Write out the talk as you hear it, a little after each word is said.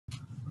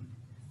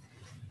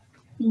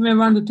You may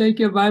want to take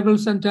your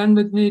Bibles and turn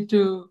with me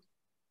to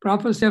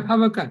Prophecy of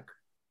Habakkuk.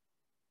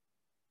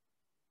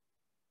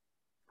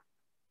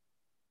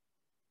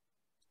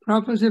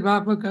 Prophecy of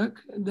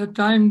Habakkuk, the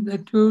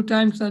 2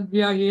 times that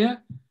we are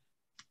here,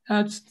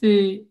 that's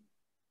the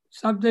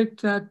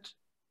subject,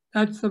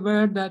 that's the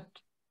word that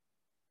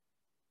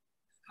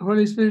the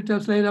Holy Spirit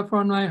has laid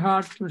upon my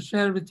heart to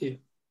share with you.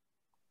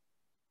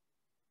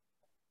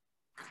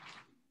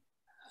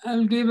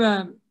 I'll give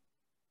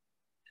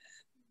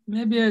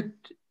maybe a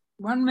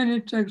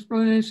 1-minute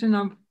explanation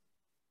of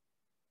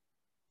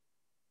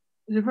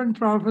different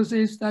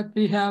prophecies that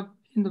we have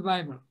in the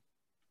Bible.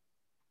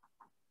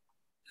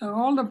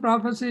 All the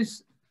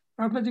prophecies,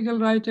 prophetical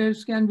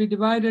writers can be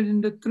divided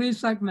into 3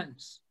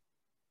 segments.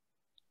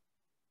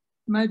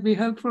 It might be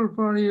helpful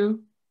for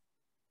you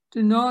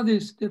to know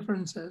these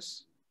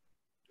differences.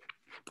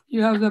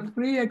 You have the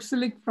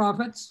pre-exilic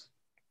prophets,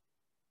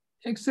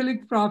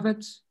 exilic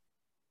prophets,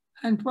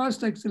 and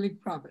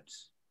post-exilic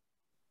prophets.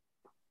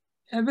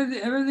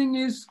 Everything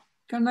is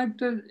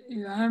connected.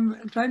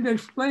 I'm trying to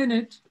explain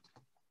it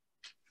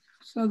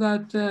so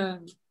that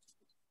the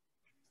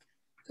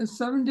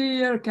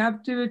 70-year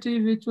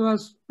captivity, which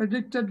was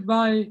predicted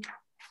by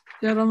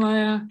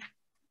Jeremiah,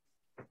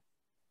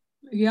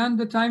 began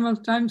the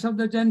times of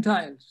the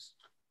Gentiles.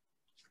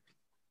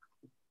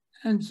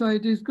 And so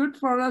it is good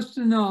for us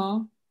to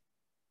know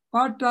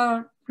what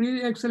are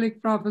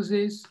pre-exilic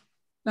prophecies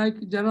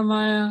like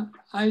Jeremiah,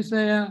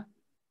 Isaiah,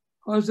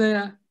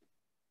 Hosea,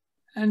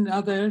 and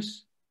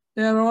others.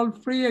 They are all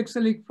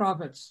pre-exilic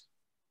prophets.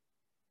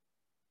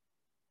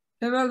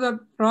 They were the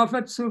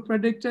prophets who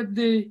predicted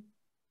the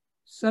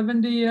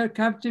 70-year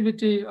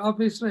captivity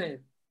of Israel.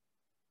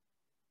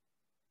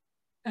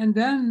 And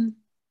then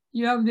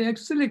you have the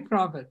exilic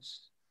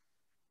prophets.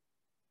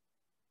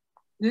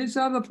 These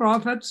are the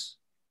prophets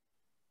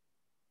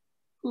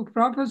who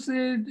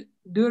prophesied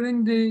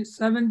during the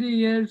 70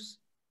 years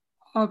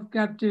of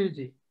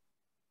captivity.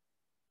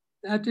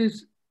 That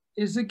is,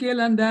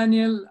 Ezekiel and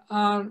Daniel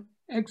are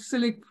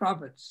exilic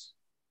prophets.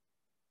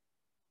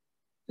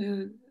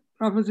 The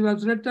prophecy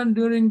was written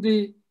during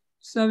the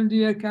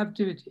 70-year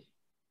captivity.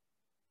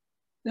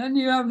 Then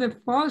you have the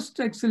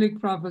post-exilic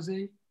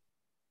prophecy.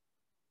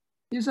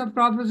 These are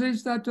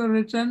prophecies that were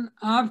written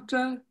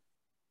after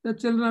the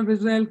children of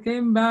Israel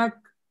came back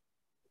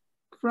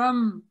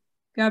from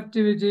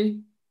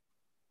captivity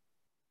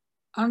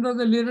under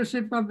the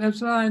leadership of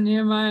Ezra and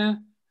Nehemiah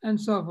and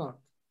so forth.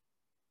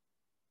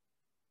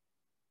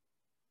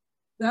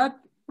 That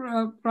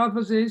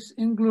prophecies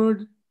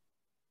include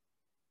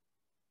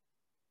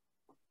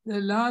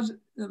the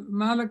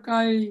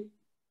Malachi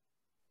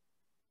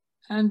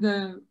and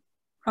the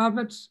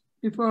prophets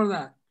before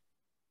that.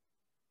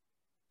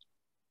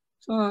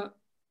 So,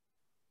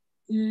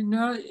 you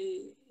know,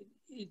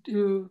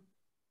 to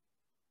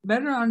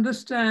better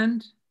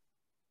understand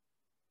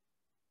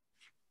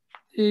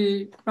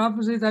the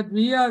prophecy that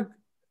we are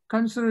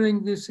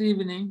considering this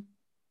evening,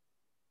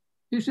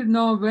 you should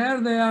know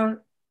where they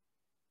are,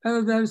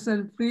 whether there's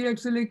a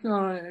pre-exilic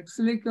or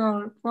exilic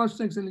or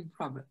post-exilic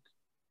prophet.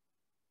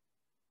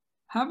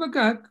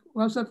 Habakkuk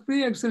was a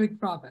pre-exilic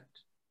prophet.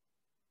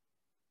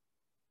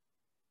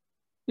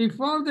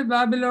 Before the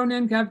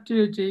Babylonian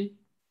captivity,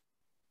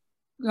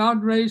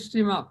 God raised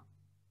him up.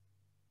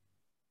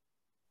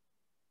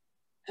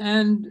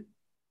 And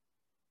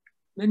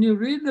when you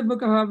read the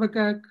book of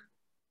Habakkuk,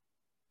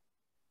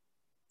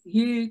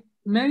 he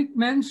makes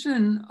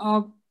mention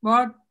of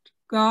what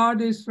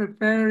God is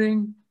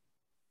preparing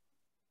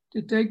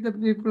to take the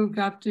people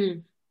captive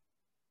in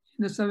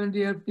the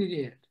 70-year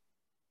period.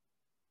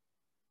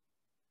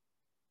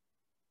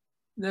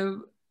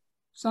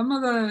 Some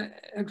of the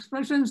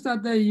expressions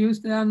that they use,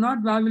 they are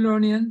not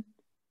Babylonian.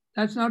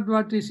 That's not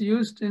what is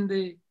used in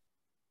the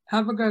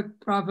Habakkuk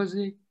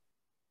prophecy.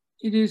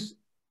 It is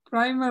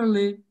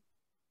primarily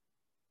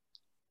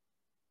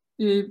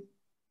the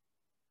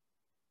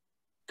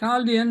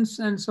Chaldeans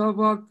and so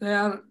forth. They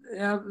are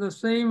the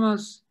same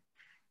as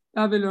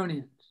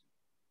Babylonians.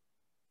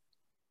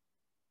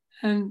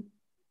 And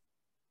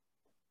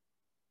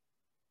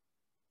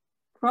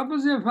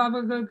prophecy of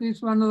Habakkuk is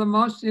one of the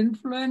most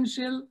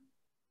influential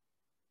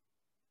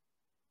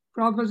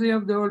prophecy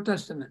of the Old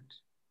Testament.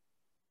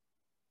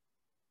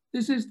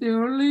 This is the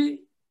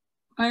only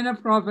minor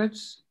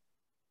prophets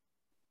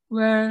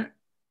where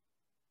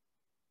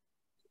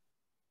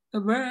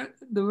the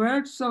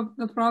words of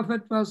the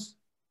prophet was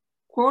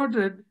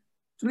quoted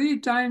 3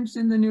 times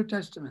in the New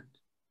Testament.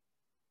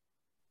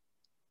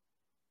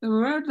 The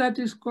word that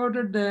is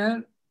quoted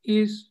there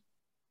is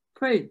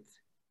faith.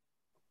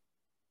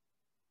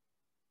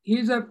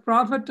 He's a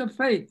prophet of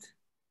faith.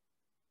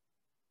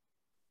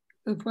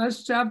 The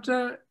first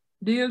chapter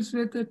deals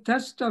with the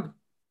test of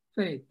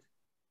faith.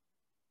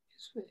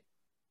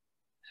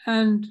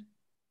 And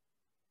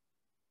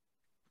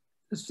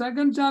the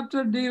second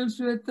chapter deals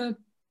with the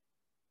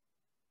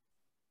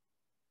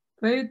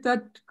faith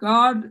that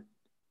God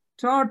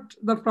taught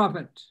the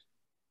prophet.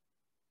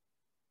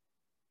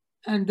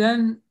 And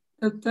then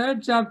the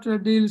third chapter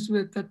deals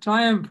with the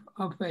triumph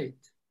of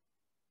faith.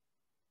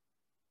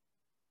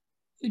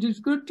 it is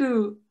good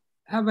to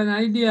have an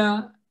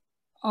idea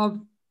of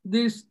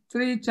these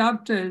 3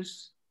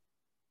 chapters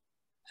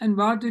and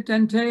what it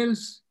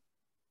entails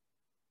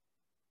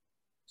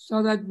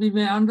so that we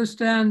may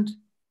understand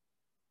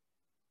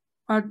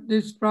what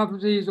this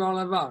prophecy is all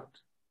about.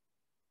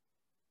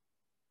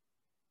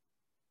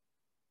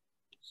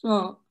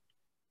 So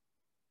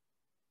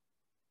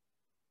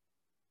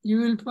you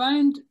will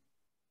find,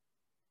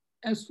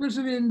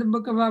 especially in the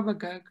book of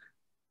Habakkuk,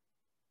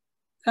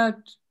 that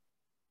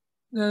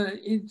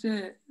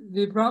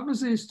the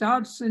prophecy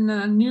starts in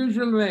an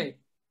unusual way.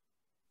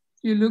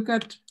 You look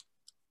at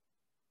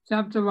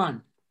chapter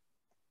 1.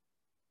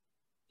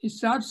 It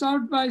starts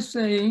out by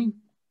saying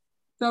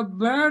the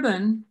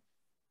burden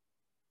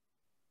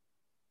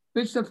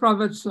which the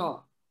prophet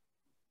saw.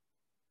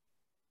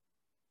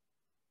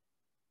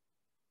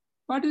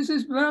 What is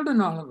this burden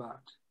all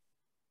about?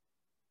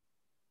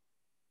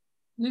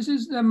 This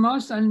is the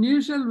most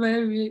unusual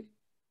way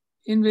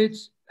in which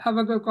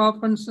Habakkuk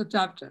opens the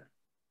chapter.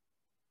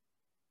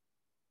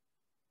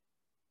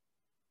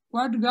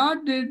 What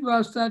God did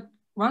was that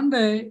one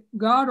day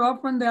God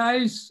opened the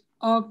eyes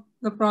of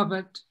the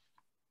prophet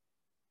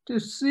to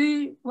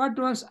see what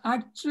was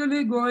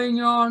actually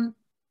going on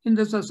in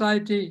the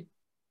society,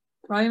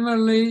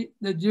 primarily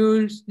the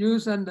Jews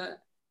and the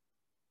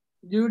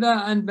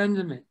Judah and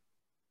Benjamin.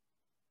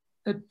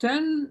 The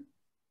 10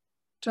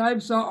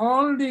 tribes are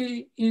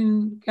already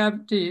in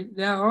captivity.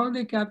 They are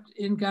already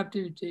in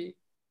captivity.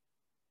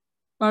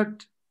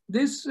 But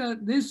this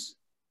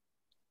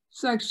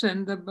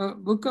section, the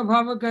book of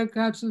Habakkuk,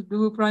 has to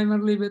do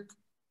primarily with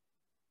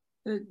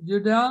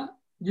Judah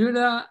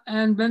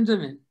and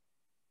Benjamin.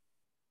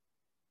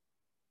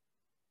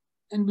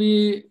 And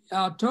we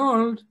are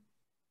told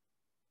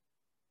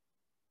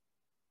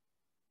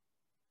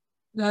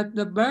that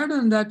the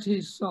burden that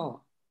he saw,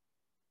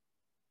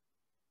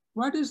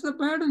 what is the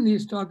burden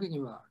he's talking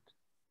about?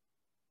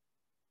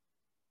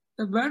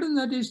 The burden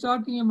that he's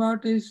talking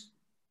about is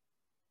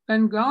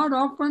when God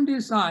opened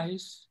his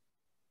eyes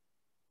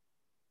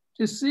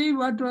to see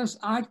what was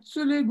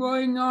actually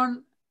going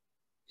on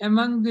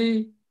among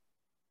the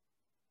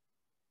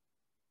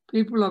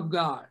people of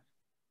God,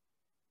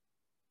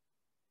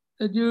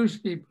 the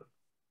Jewish people.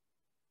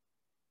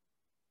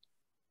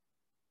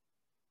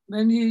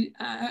 When he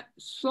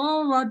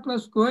saw what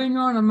was going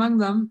on among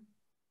them,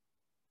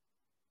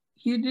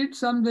 he did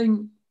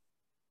something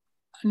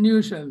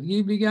unusual.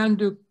 He began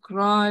to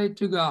cry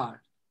to God.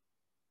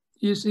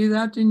 You see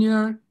that in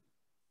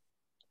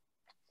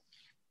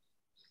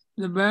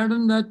the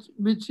burden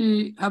which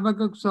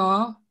Habakkuk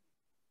saw.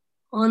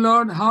 Oh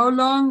Lord, how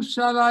long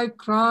shall I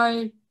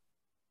cry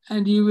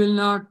and you will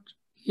not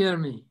hear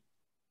me?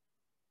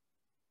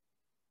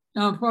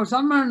 Now, for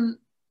someone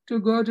to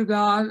go to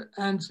God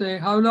and say,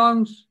 how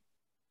long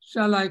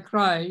shall I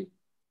cry?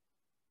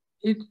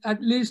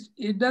 At least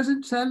it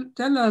doesn't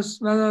tell us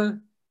whether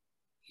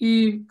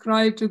he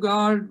cried to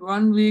God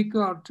 1 week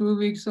or 2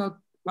 weeks or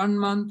 1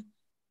 month.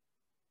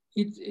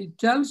 It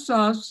tells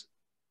us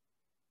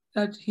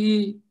that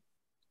he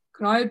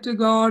cried to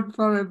God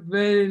for a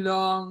very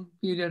long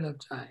period of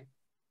time.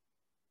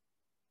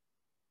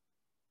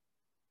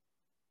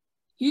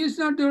 He is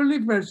not the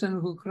only person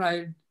who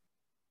cried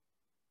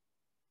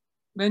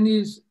when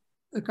he's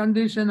the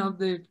condition of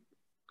the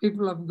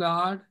people of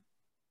God.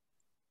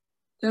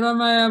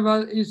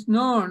 Jeremiah is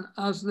known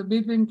as the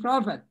weeping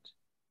prophet.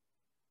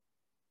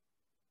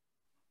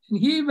 And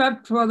he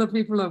wept for the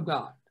people of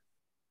God.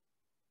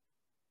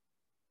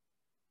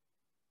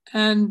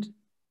 And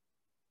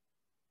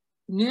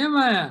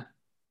Nehemiah,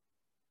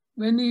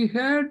 when he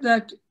heard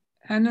that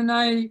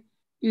Hanani,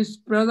 his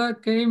brother,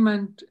 came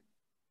and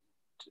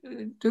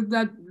took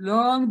that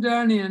long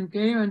journey and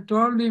came and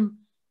told him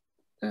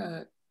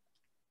the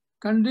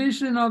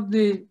condition of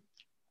the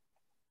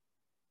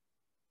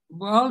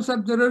walls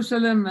of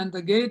Jerusalem and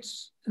the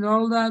gates and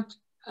all that,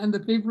 and the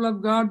people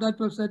of God that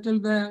were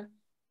settled there,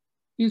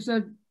 he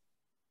said,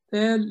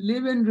 they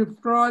live in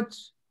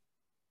reproach,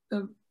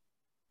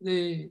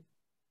 the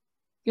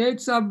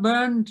gates are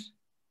burned,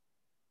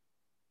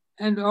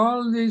 and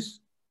all this.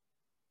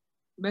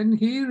 When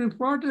he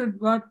reported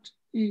what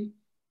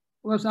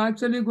was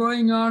actually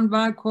going on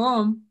back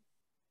home,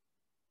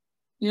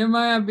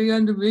 Nehemiah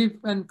began to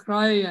weep and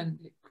cry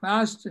and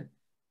fast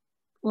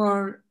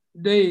for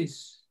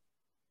days.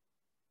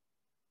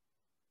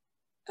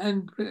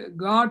 And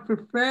God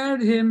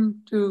prepared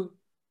him to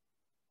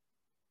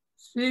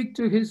speak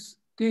to his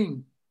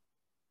king.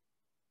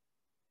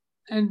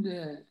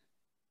 And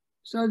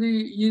so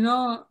you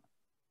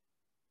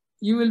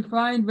will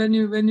find when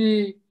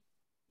you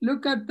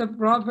look at the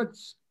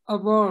prophets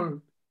of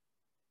old,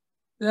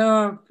 there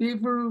are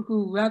people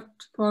who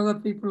wept for the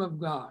people of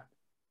God.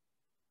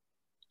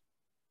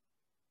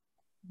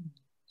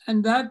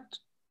 And that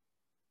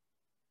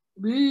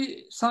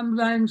we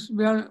sometimes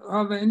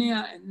have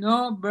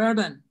no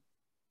burden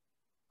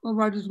for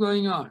what is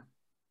going on.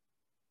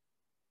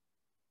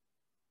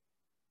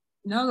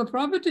 Now the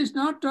prophet is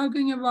not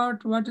talking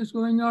about what is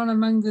going on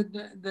among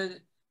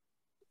the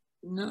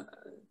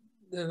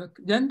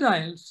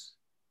Gentiles.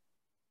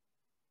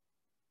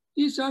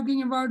 He's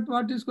talking about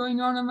what is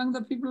going on among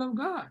the people of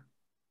God.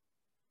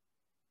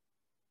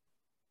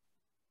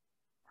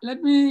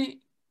 Let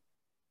me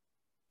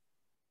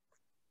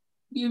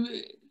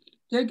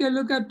take a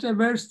look at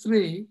verse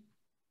 3.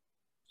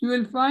 You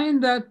will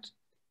find that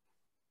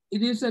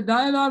it is a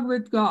dialogue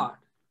with God.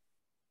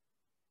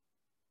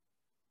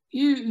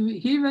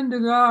 He went to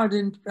God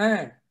in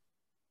prayer,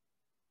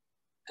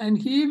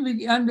 and he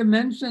began to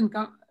mention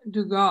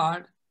to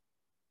God,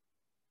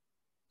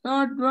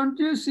 Lord, don't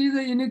you see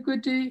the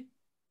iniquity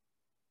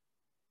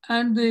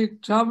and the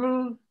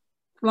trouble,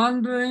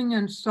 plundering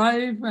and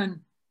strife and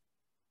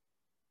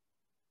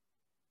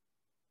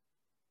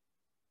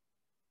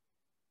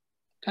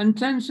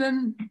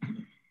contention,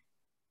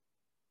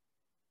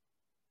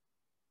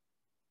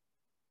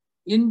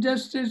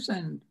 injustice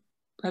and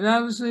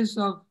paralysis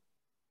of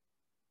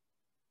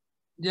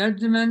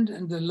judgment,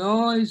 and the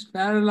law is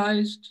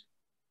paralyzed.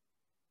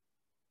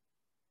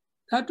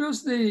 That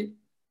was the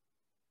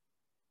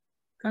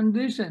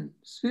condition,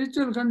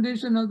 spiritual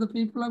condition of the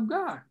people of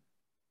God.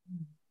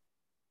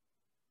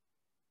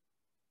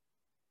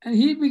 And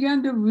he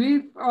began to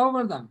weep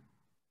over them.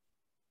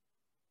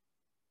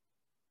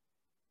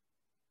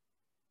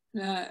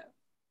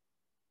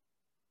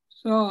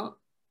 So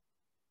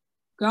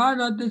God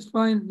at this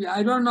point,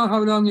 I don't know how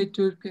long it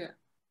took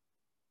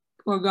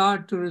for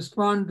God to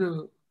respond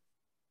to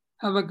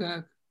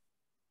Habakkuk.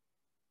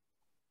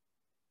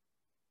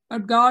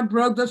 But God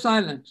broke the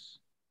silence.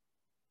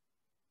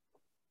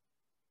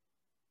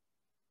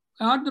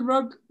 God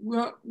broke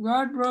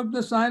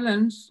the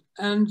silence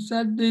and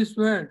said these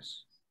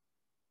words.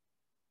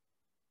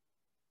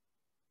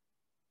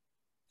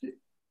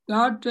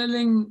 God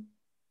telling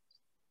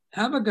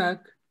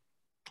Habakkuk,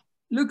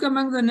 look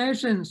among the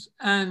nations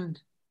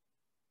and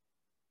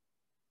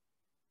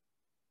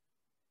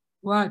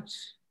watch.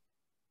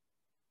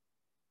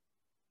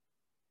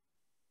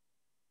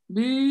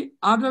 Be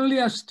utterly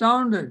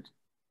astounded,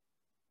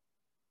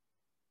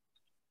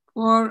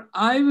 for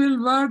I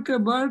will work a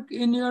work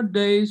in your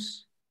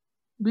days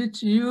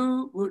which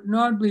you would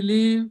not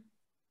believe,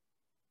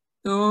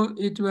 though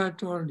it were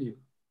told you.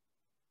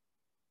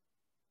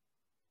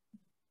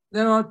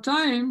 There are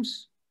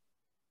times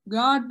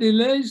God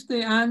delays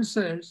the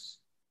answers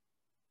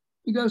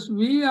because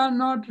we are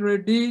not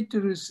ready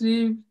to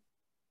receive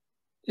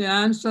the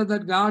answer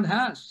that God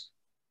has.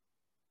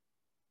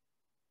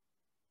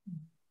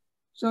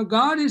 So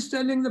God is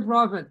telling the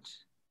prophet,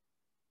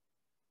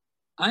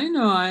 I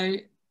know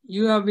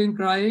you have been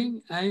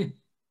crying. I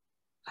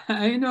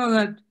know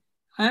that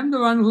I am the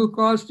one who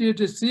caused you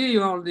to see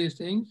all these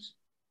things.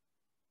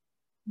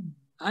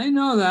 I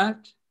know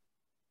that.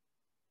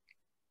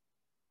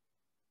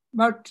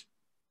 But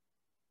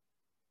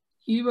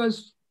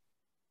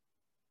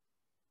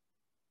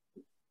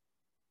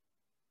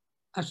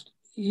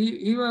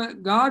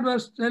God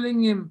was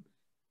telling him,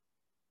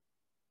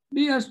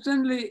 be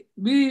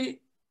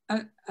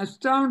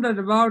astounded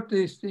about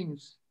these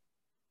things.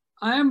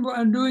 I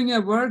am doing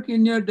a work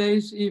in your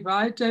days. If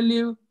I tell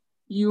you,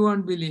 you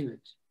won't believe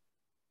it.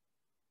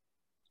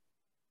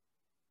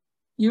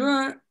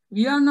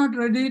 We are not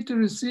ready to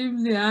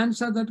receive the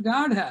answer that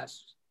God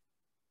has.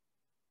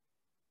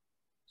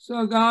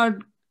 So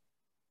God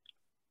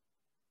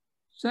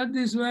said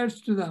these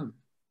words to them.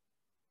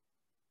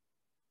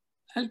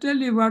 I'll tell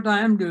you what I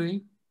am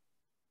doing.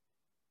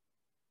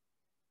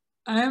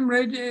 I am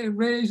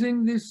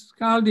raising these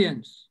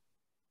Chaldeans.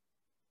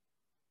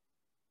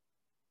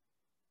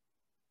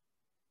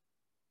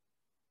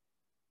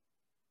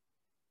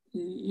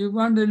 You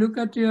want to look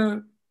at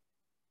your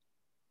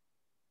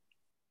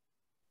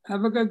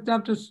Habakkuk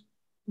chapter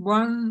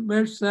 1,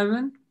 verse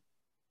 7.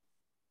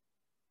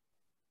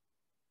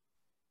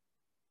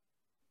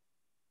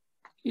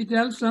 He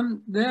tells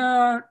them they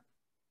are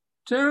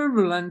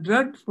terrible and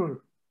dreadful.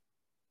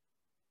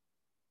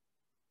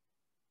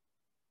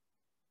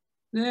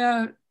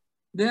 Their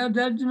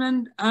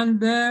judgment and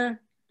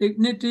their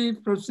dignity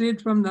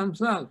proceed from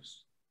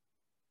themselves.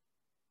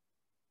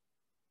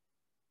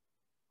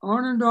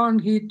 On and on,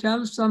 he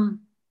tells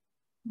them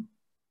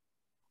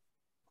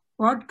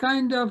what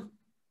kind of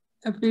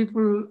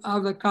people are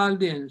the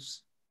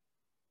Chaldeans,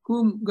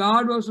 whom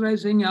God was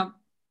raising up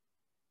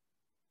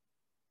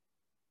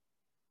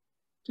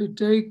to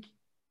take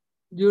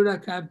Judah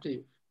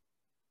captive.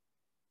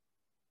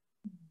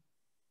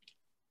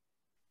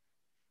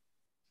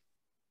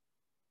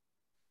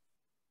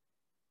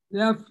 They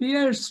are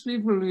fierce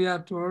people, we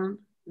are told.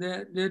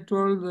 They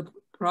told the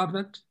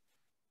prophet.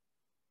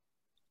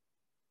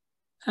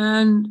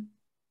 And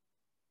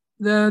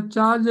the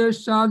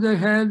chargers charge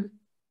ahead.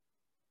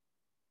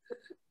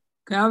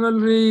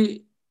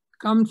 Cavalry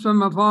comes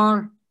from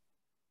afar.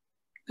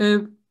 They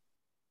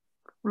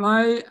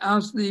fly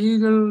as the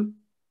eagle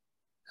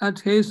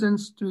that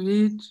hastens to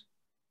eat.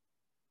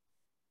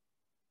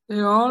 They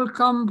all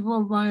come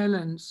for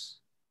violence.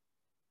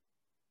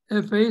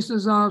 Their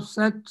faces are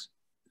set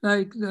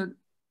like the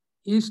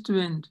east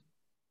wind.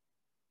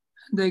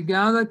 They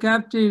gather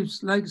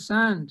captives like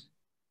sand.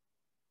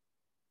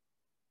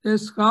 They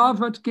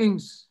scoff at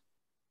kings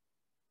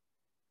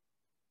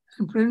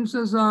and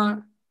princes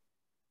are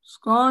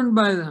scorned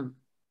by them.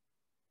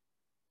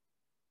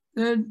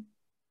 They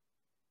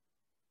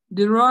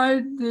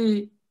deride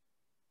the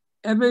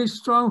every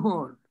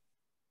stronghold,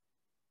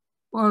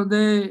 for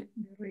they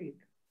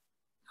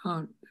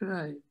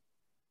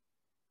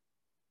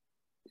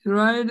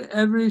deride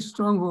every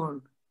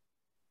stronghold,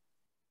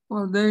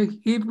 for they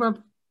heap up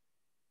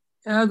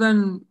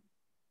earthen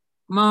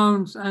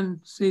mounds and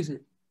seize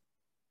it.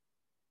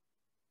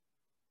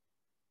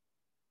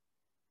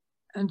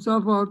 And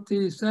so forth.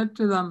 He said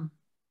to them,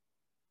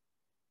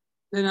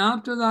 then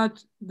after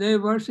that they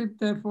worship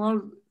their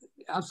false,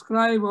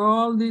 ascribe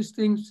all these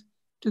things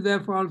to their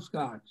false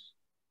gods.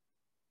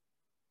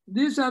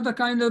 These are the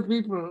kind of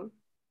people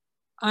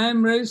I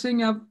am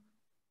raising up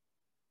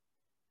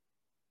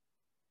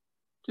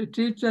to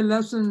teach a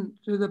lesson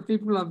to the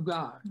people of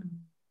God.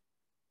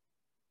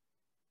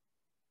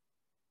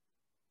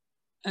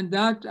 And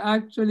that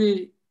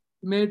actually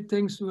made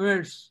things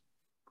worse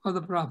for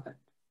the prophet.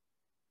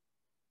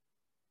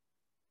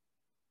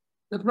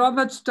 The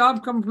prophet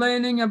stopped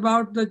complaining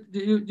about the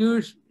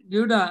Jewish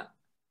Judah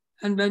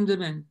and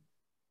Benjamin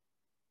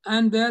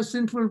and their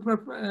sinful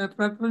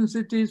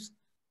propensities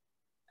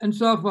and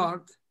so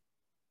forth.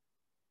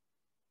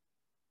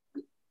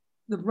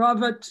 The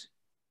prophet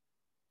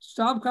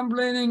stopped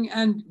complaining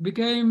and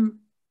became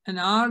an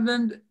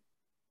ardent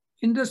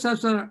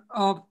intercessor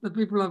of the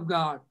people of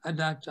God at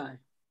that time.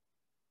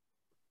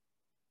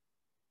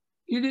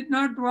 He did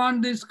not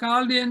want these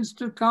Chaldeans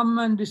to come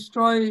and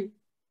destroy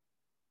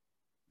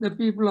the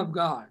people of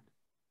God.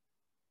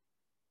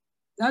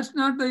 That's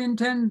not the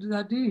intent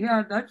that he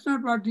had. That's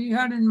not what he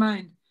had in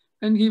mind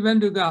when he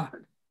went to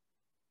God.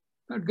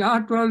 But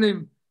God told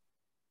him,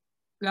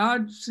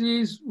 God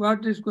sees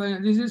what is going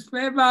on. This is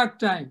payback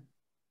time.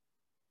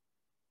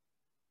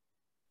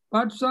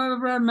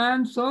 Whatsoever a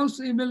man sows,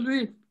 he will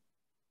reap.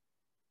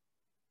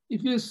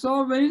 If you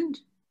sow wind,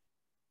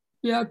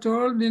 we are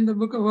told in the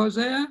book of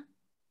Hosea,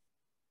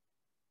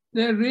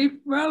 they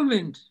reap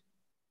whirlwind.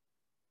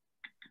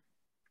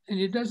 And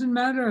it doesn't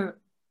matter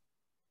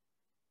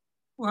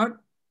what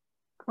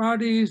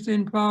party is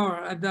in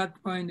power at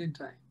that point in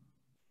time.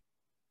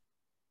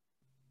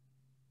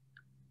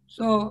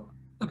 So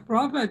the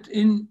prophet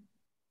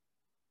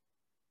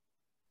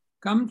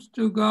comes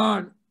to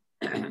God.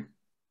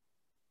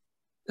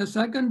 The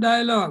second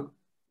dialogue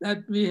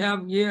that we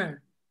have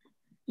here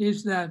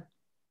is that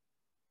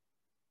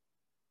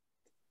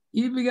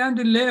he began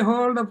to lay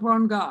hold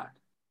upon God.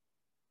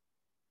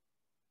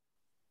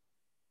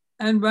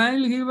 And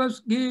while he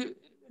was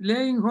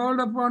laying hold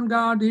upon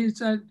God, he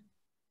said,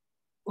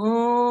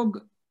 oh,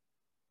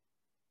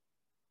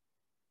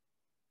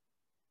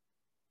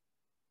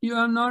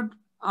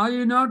 are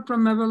you not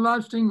from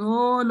everlasting?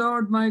 Oh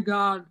Lord my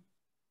God,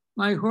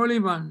 my Holy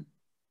One,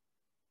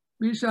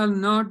 we shall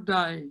not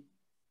die.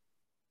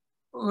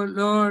 Oh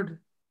Lord,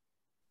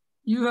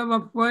 you have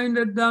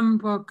appointed them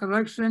for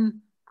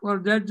correction, for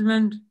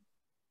judgment.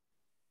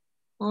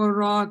 O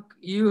rock,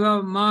 you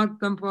have marked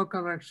them for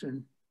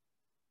correction.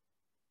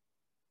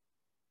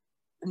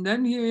 And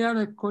then he had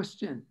a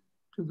question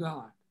to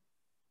God.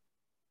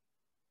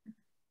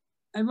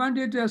 I want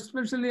you to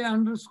especially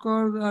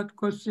underscore that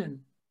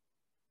question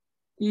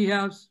he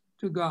has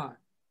to God.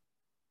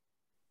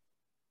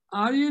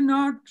 Are you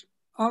not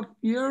of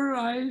purer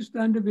eyes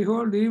than to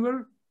behold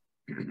evil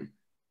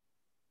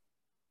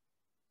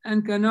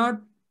and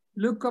cannot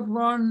look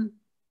upon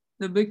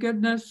the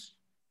wickedness?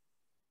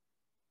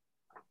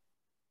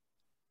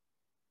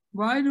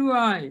 Why do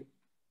you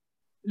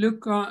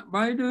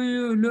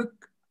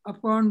look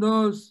upon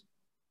those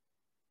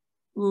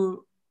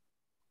who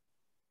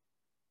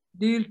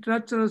deal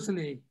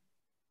treacherously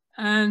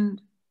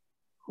and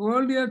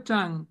hold your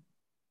tongue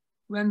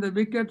when the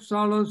wicked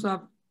swallows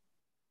up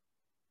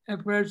a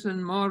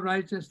person more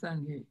righteous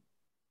than he?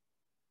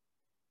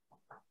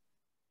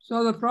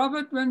 So the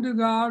prophet went to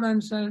God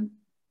and said,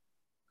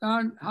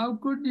 God, how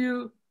could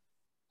you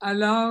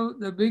allow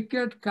the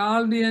wicked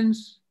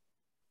Chaldeans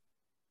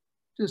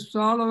to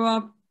swallow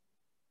up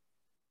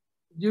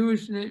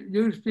Jewish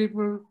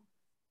people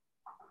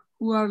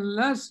who are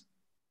less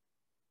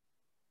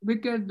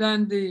wicked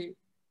than the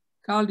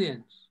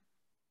Chaldeans?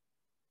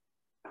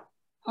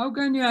 How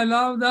can you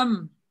allow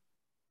them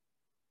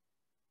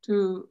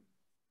to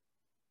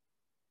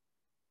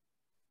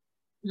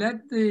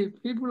let the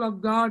people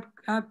of God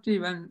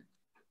captive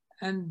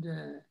and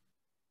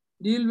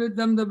deal with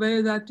them the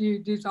way that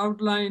it is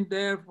outlined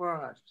there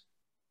for us?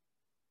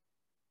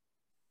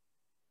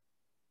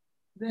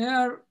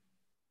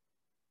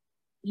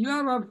 You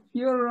are of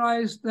purer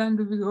eyes than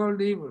to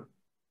behold evil.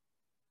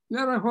 You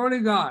are a holy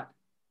God.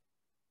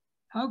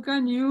 How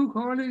can you,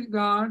 holy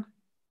God,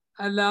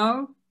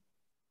 allow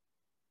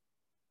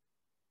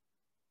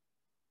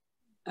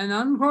an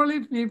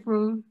unholy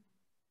people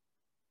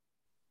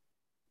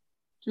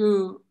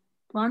to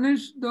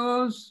punish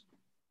those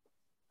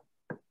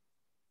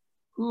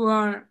who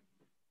are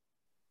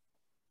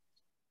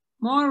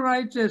more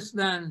righteous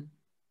than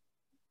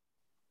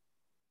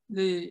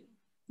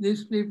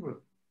these people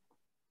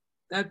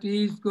that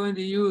he is going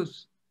to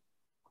use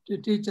to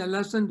teach a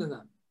lesson to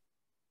them.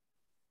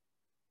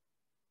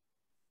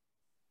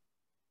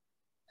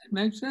 It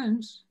makes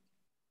sense.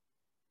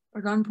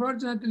 But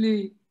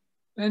unfortunately,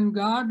 when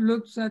God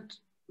looks at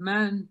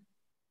man,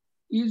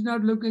 he's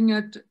not looking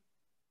at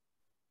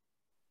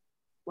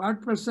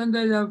what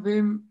percentage of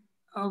him,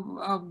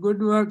 of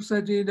good works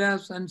that he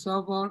does and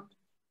so forth.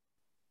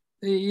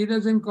 He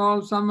doesn't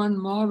call someone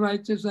more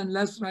righteous and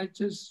less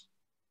righteous,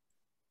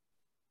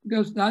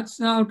 because that's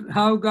not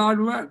how God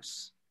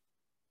works.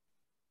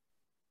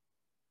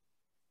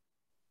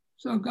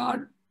 So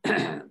God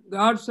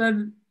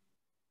said,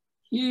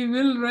 he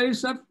will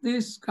raise up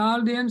these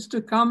Chaldeans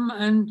to come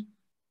and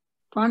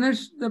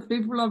punish the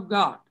people of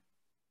God.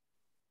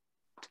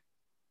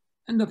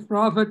 And the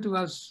prophet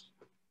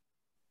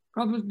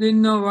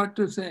didn't know what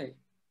to say.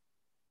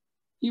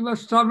 He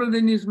was troubled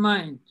in his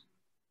mind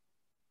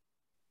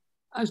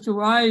as to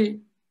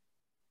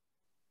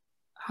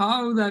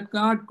how that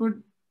God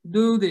could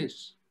do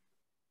this.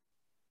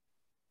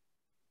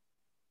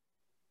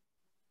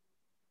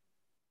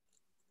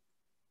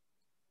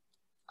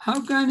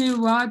 How can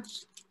you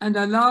watch and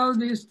allow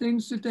these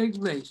things to take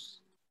place?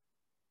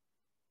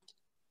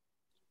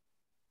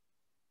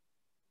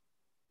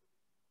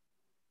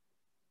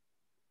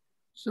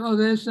 So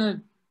they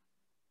said,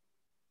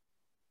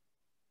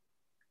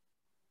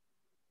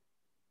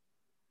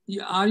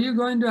 are you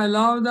going to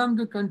allow them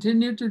to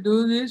continue to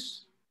do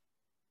this?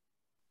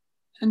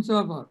 And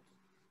so forth.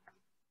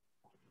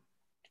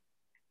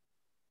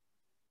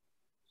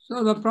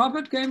 So the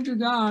prophet came to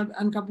God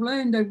and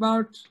complained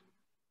about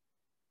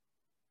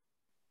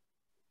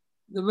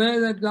the way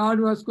that God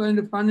was going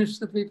to punish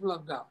the people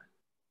of God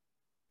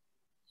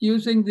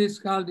using these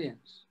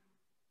Chaldeans.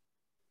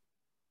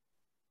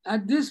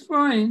 At this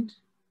point,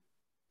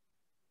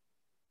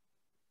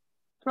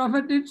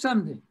 prophet did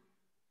something.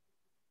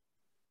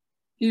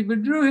 He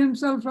withdrew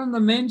himself from the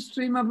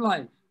mainstream of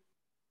life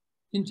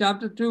in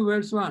chapter 2,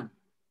 verse 1.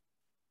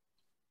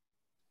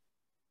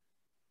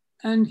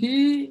 And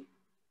he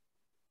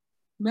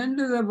went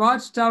to the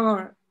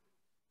watchtower.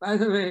 By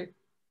the way,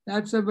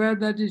 that's a word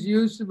that is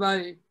used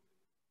by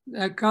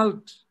a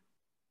cult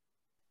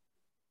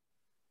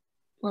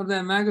for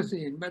their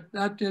magazine, but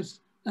that has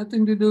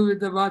nothing to do with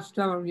the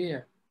watchtower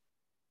here.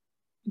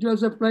 It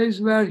was a place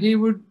where he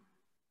would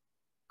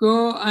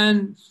go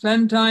and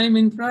spend time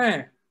in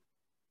prayer,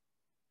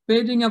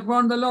 waiting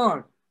upon the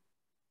Lord.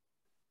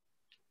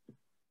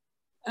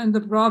 And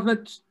the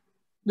prophet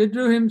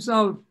withdrew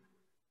himself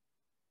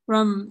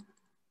from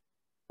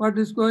what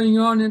is going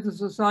on in the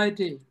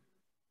society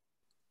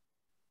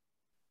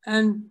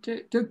and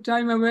took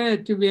time away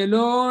to be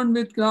alone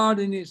with God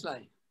in his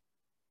life.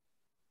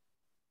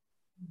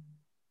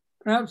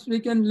 Perhaps we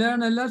can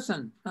learn a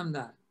lesson from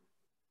that.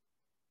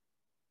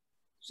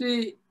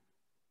 See,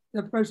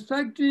 the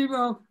perspective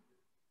of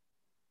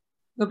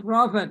the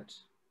prophet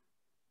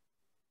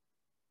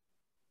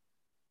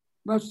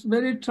was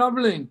very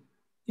troubling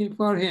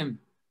for him.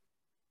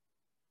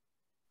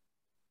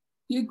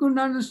 He couldn't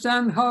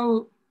understand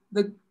how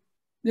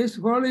this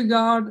holy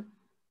God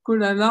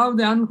could allow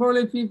the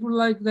unholy people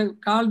like the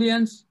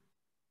Chaldeans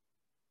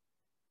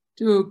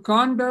to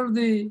conquer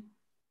the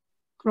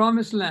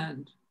promised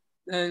land,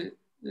 the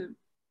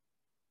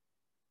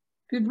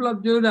people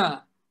of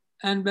Judah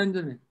and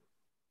Benjamin,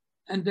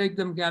 and take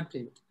them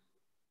captive.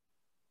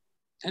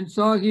 And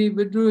so he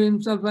withdrew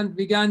himself and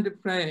began to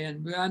pray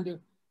and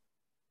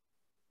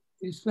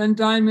he spent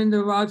time in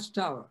the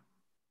watchtower.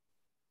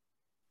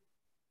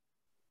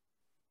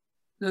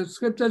 The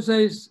scripture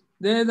says,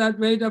 they that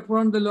wait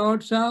upon the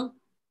Lord shall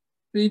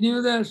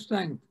renew their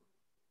strength.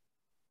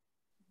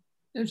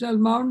 They shall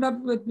mount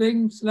up with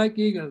wings like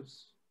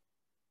eagles.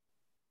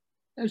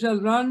 They shall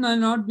run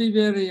and not be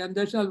weary, and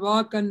they shall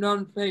walk and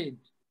not faint.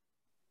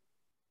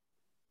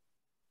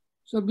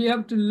 So we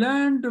have to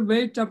learn to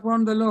wait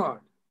upon the Lord.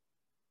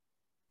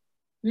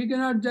 We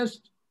cannot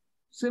just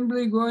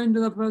simply go into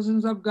the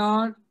presence of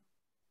God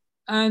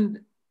and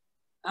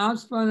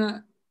ask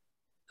for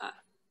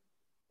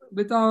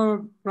with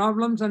our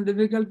problems and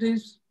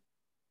difficulties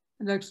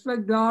and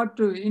expect God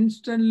to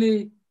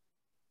instantly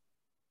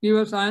give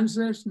us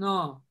answers.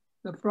 No,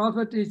 the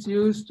prophet is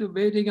used to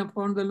waiting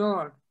upon the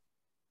Lord.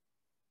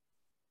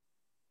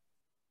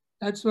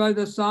 That's why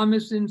the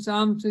psalmist in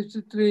Psalm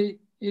 63,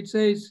 it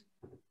says,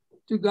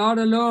 to God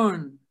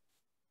alone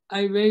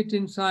I wait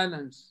in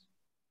silence.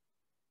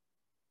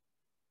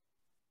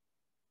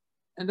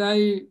 And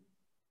I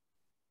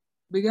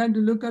began to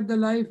look at the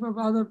life of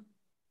other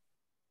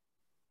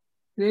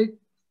great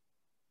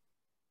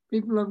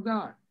people of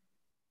God.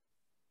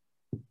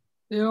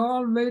 They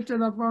all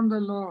waited upon the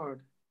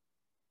Lord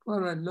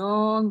for a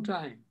long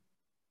time.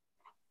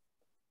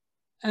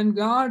 And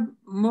God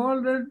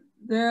molded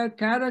their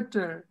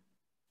character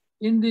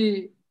in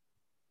the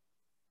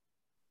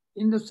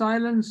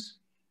silence,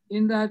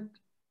 in that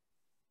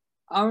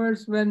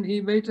hours when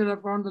he waited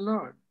upon the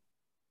Lord.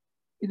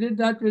 He did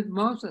that with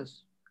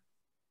Moses.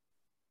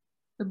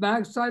 The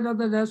backside of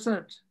the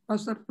desert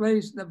was a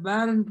place, the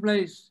barren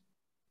place,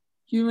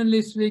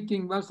 humanly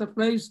speaking, was a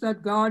place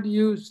that God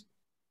used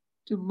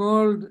to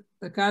mold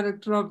the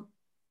character of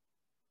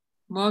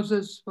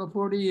Moses for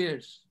 40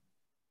 years.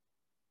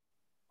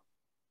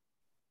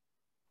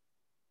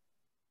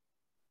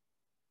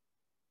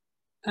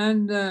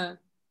 And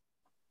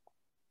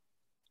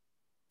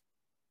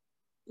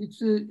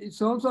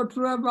it's also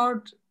true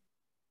about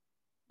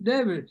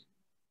David.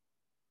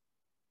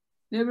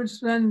 David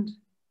spent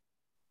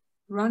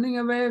running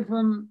away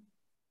from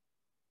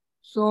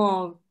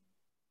Saul.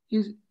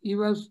 He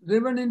was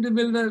driven into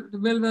the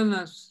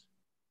wilderness.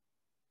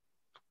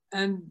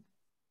 And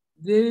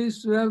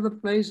these were the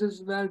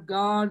places where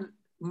God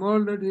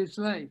molded his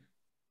life.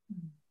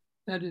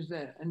 That is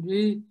there. And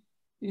we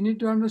need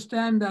to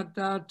understand that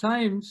there are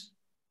times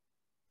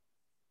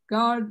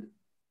God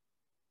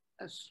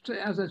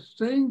has a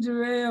strange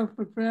way of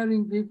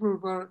preparing people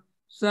for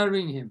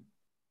serving him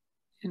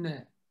in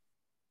there.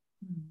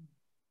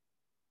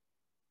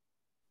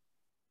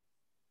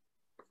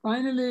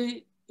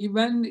 Finally,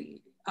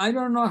 I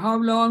don't know how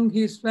long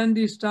he spent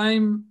his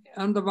time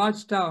on the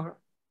watchtower,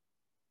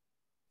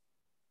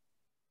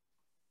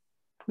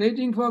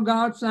 waiting for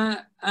God's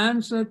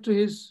answer to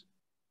his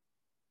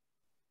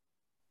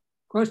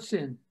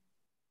question.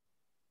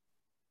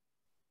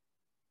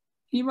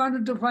 He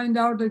wanted to find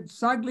out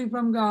exactly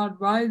from God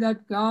why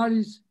that God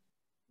is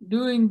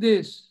doing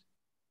this.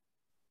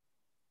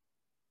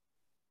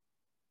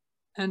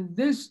 And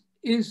this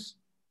is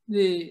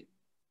the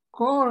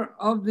core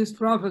of this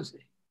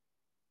prophecy.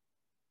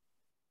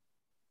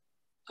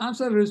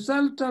 As a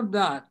result of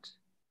that,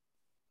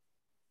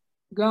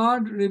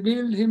 God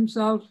revealed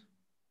himself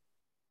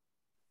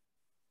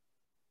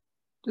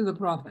to the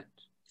prophet.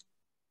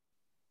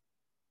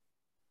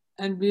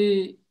 And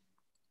if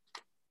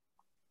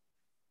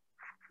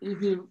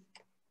you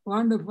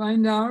want to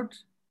find out,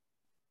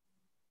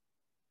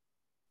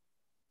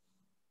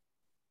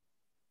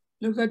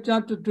 look at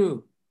chapter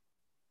 2.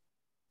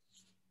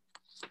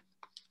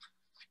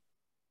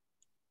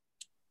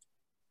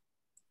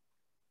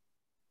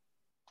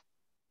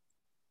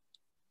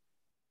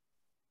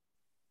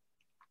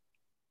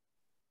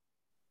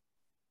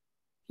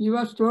 He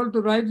was told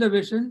to write the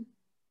vision,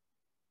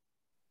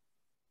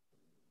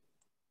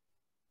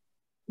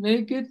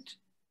 make it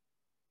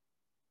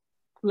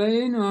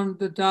plain on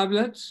the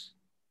tablets,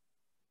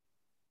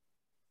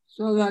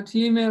 so that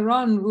he may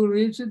run who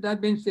reads it. That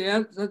means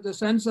the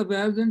sense of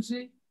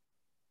urgency.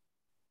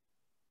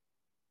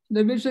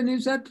 The vision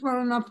is set for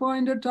an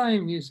appointed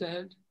time, he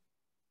said.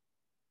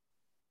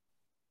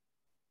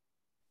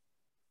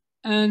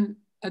 And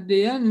at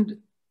the end,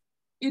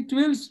 it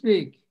will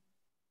speak.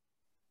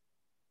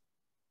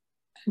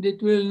 And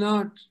it will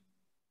not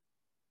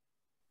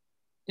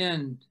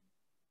end.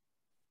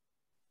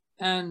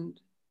 And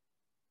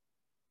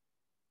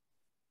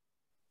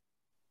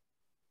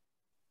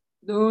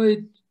though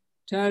it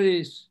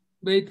tarries,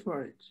 wait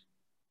for it.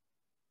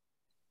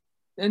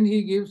 Then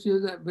he gives you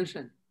the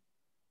vision.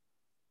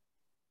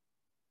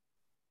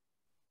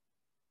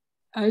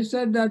 I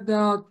said that there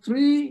are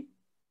 3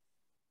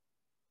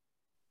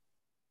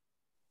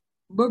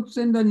 books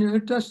in the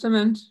New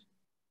Testament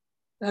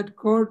that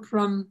quote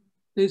from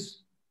this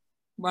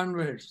one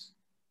verse.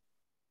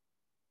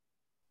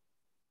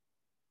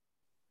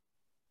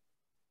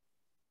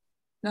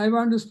 I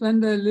want to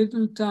spend a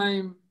little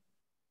time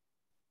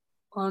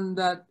on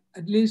that,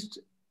 at least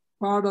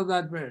part of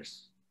that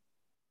verse.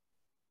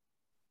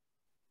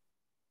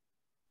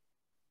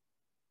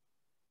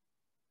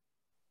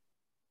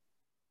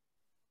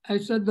 I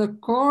said the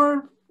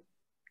core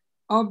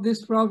of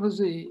this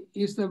prophecy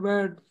is the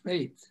word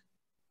faith.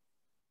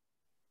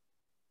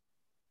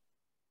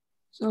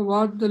 So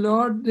what the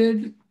Lord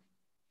did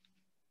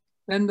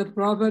when the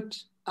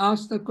prophet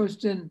asked the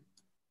question,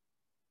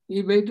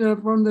 he waited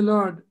upon the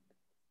Lord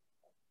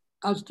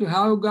as to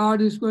how God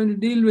is going to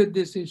deal with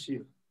this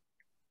issue.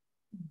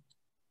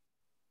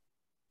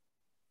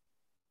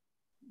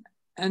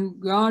 And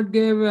God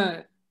gave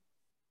a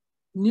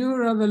new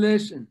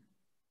revelation.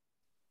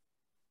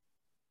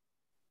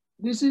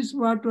 This is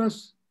what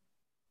was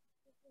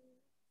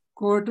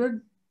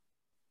quoted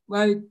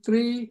by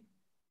 3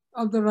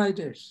 of the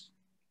writers.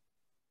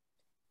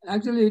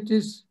 Actually,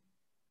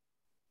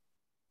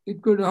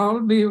 it could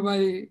all be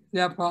by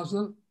the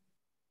apostle.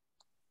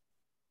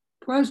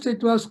 First,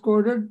 it was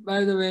quoted,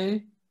 by the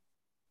way,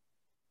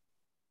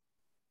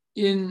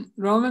 in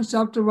Romans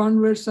chapter 1,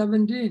 verse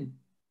 17.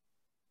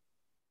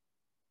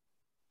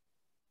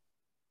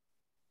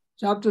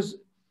 Chapter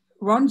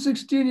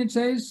 1:16, it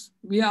says,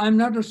 I'm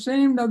not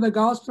ashamed of the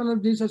gospel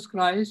of Jesus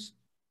Christ,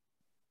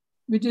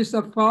 which is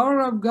the power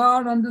of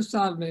God unto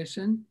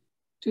salvation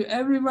to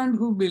everyone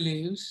who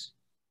believes,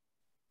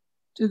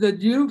 to the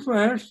Jew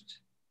first,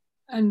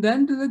 and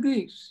then to the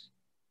Greeks.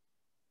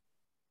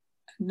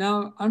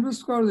 Now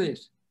underscore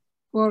this.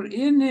 For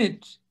in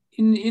it,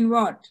 in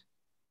what?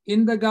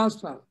 In the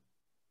gospel,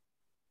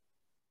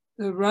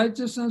 the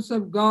righteousness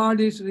of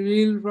God is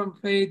revealed from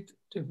faith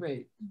to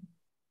faith.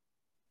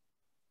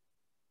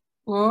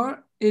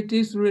 For it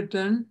is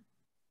written,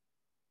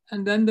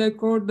 and then they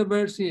quote the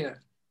verse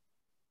here,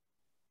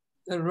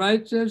 the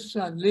righteous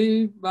shall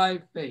live by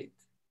faith.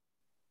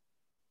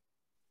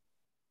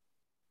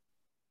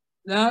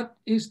 That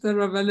is the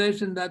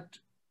revelation that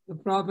the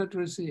prophet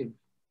received.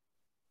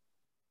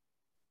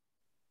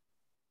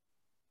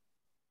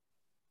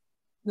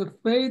 The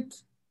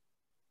faith,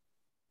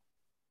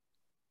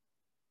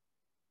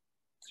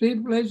 3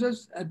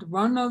 places, at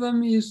one of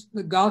them is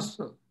the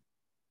gospel,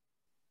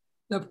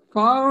 the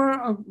power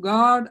of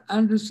God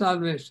unto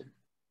salvation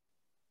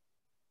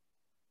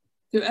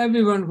to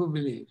everyone who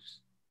believes.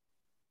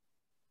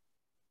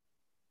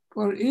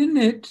 For in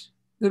it,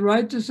 the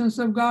righteousness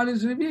of God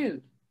is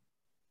revealed.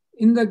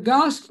 In the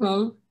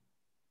gospel,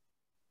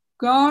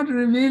 God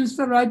reveals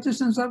the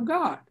righteousness of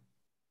God.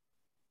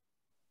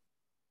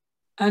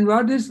 And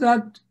what is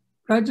that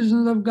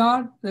righteousness of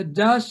God? The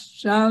just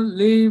shall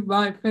live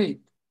by faith.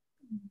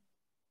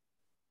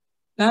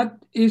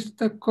 That is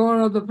the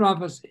core of the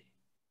prophecy.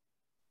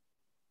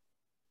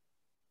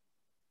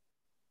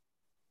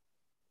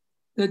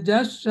 The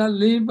just shall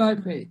live by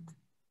faith.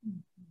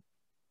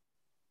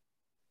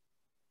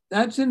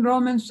 That's in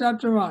Romans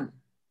chapter 1.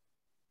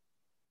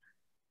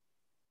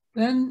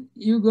 Then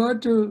you go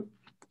to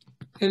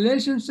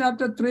Galatians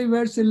chapter 3,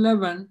 verse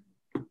 11.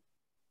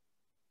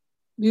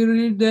 We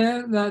read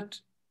there that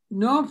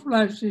no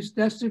flesh is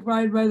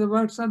justified by the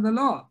works of the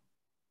law,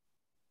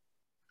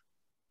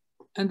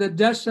 and the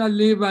just shall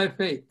live by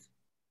faith.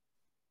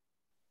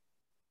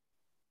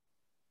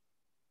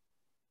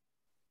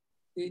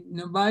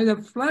 By the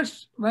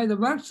flesh, by the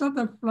works of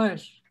the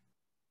flesh,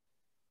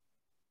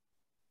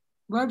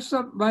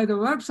 by the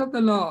works of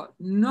the law,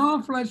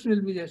 no flesh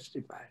will be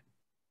justified.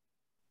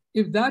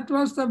 If that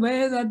was the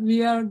way that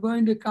we are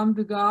going to come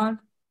to God,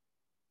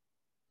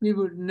 we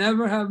would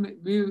never have,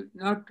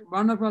 not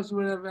one of us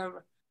would have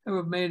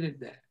ever made it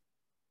there.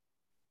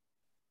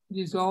 It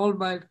is all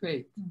by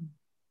faith.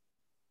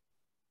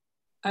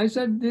 I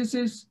said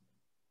this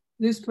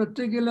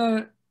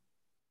particular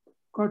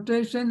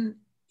quotation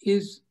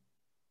is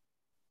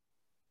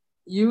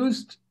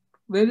used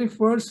very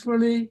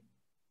forcefully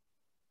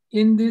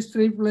in these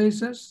 3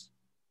 places,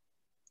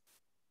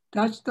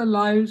 touch the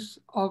lives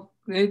of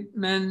great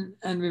men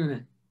and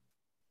women.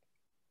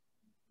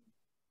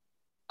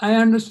 I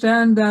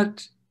understand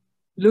that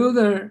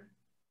Luther,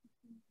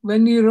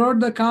 when he wrote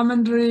the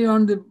commentary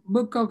on the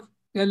book of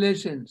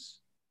Galatians,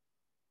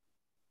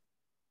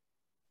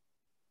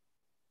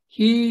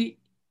 he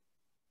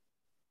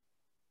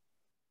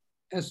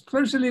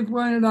especially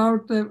pointed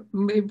out the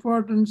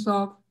importance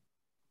of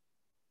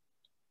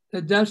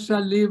the just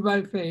shall live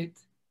by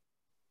faith.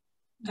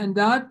 And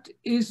that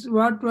is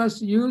what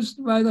was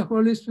used by the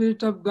Holy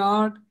Spirit of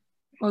God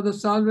for the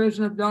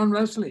salvation of John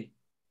Wesley.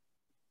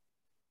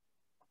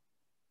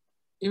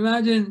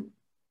 Imagine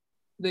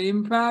the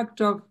impact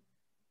of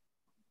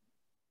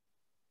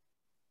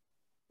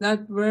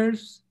that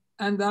verse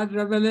and that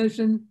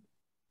revelation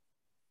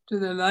to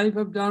the life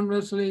of John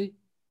Wesley,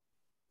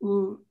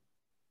 who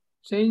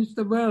changed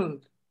the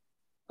world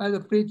by the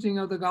preaching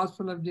of the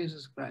gospel of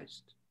Jesus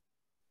Christ.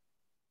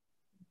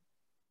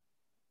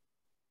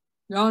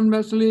 John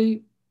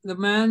Wesley, the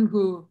man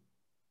who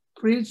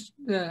preached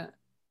the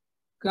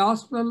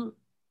gospel,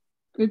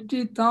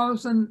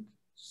 50,000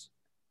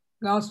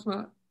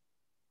 gospel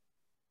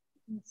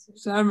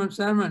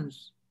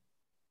sermons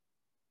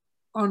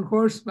on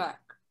horseback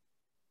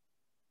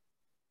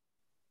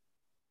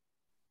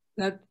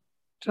that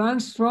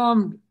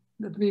transformed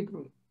the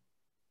people,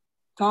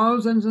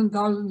 thousands and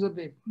thousands of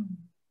people.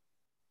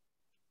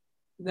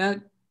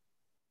 That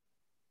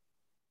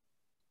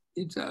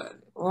it's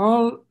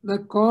all the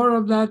core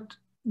of that.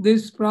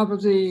 This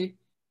prophecy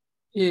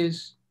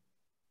is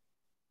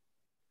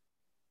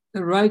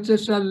the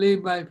righteous shall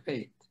live by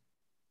faith.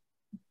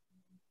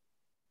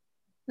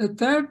 The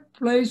 3rd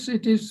place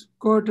it is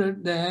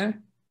quoted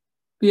there,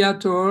 we are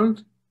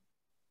told,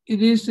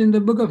 it is in the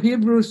book of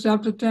Hebrews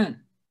chapter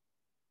 10.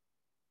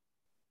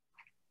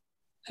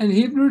 And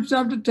Hebrews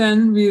chapter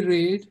 10 we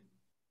read,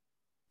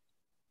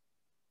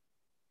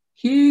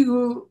 he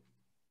who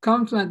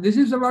comes, and this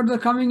is about the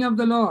coming of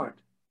the Lord.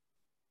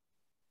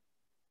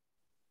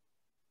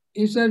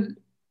 He said,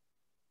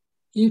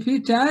 if he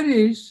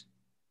tarries,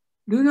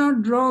 do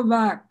not draw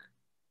back.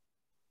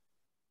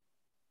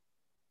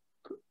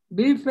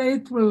 Be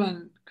faithful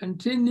and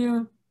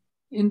continue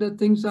in the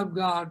things of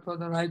God, for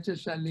the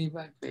righteous shall live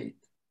by faith.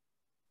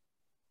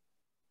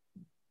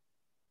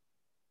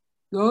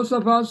 Those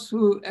of us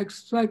who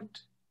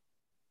expect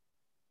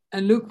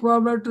and look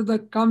forward to the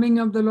coming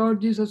of the Lord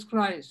Jesus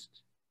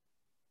Christ,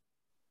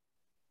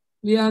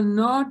 we are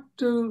not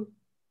to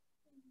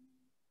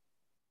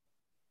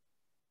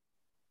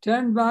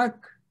turn back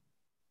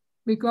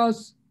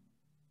because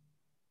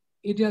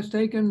it has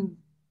taken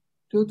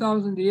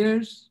 2,000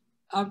 years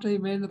after he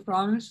made the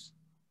promise.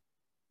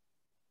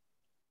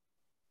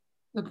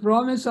 The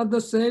promise of the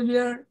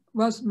Savior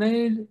was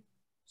made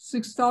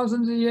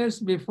 6,000 years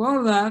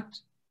before that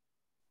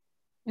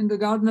in the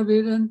Garden of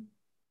Eden.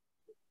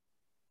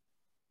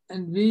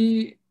 And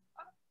we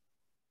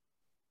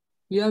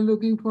are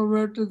looking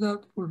forward to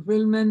the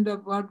fulfillment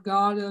of what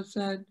God has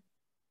said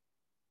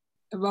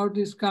about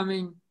his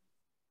coming.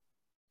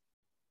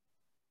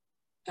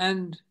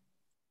 And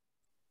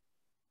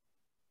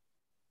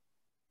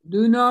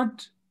do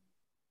not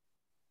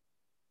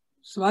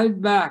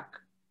slide back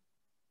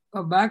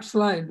or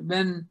backslide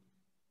when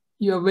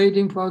you are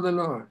waiting for the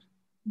Lord.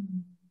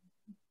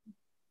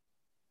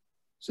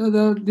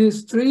 So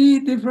these three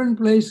different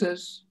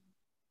places,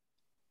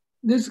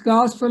 this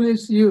gospel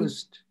is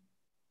used.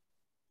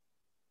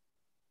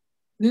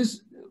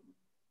 This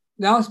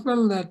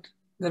gospel that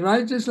the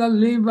righteous shall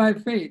live by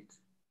faith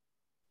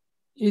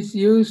is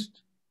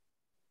used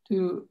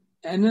to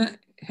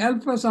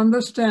help us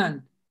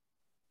understand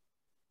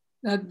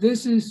that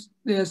this is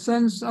the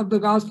essence of the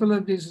gospel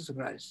of Jesus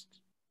Christ.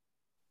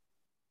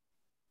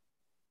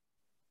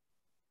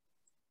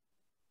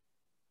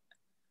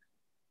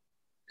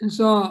 And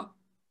so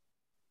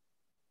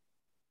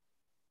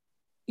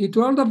he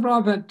told the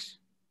prophet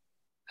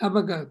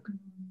Habakkuk,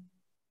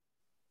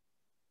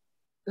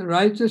 the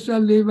righteous shall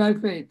live by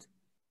faith.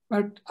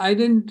 But I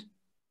didn't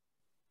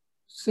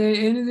say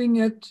anything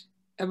yet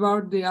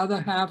about the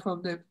other half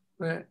of the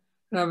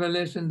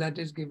revelation that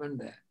is given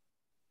there.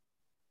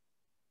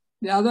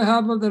 The other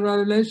half of the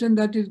revelation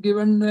that is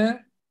given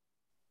there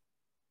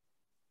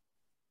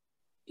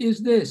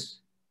is this.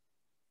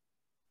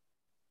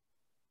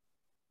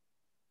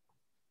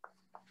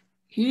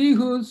 He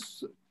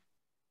whose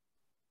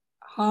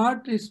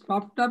heart is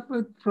puffed up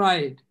with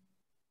pride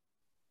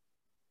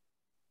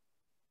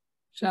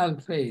shall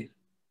fail.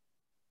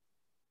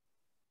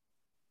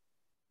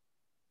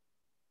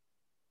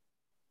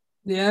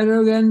 The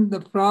arrogant, the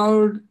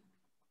proud,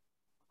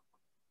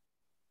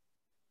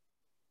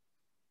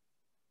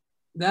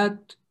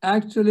 that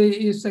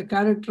actually is a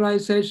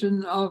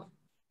characterization of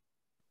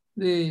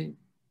the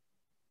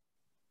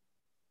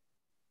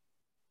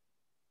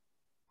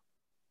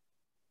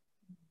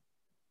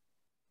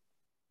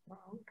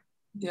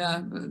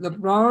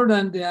proud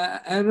and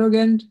the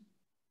arrogant.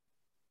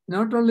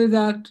 Not only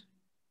that,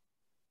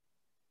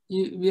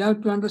 we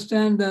have to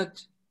understand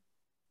that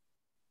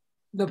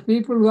the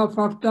people who are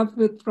puffed up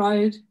with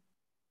pride,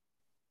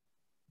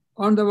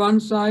 on the one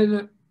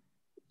side,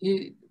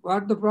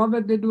 what the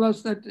prophet did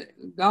was that,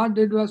 God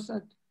did was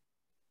that,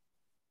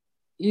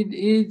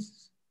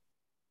 he's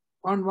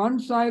on one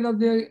side of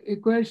the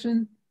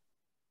equation,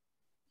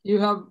 you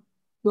have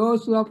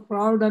those who are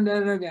proud and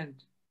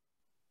arrogant.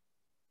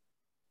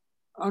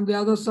 On the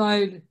other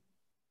side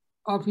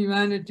of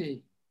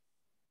humanity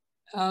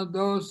are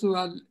those who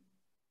are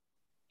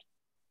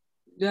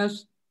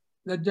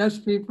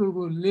just people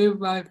who live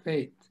by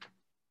faith.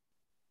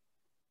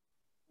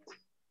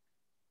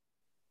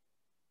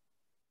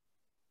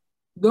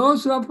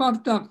 Those who are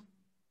puffed up,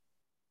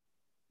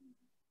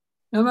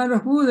 no matter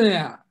who they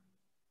are,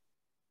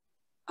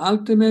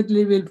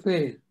 ultimately will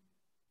fail.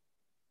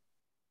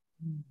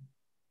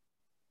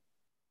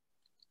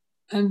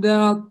 And there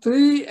are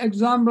three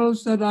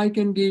examples that I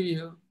can give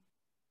you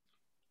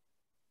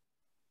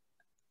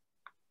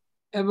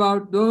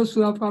about those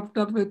who are puffed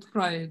up with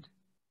pride,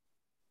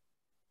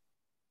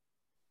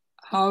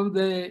 how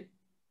they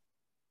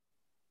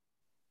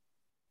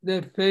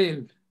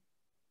failed.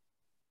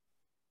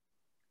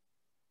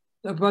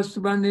 The first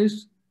one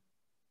is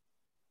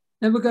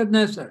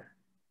Nebuchadnezzar.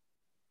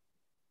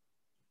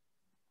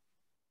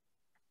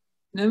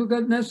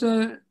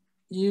 Nebuchadnezzar,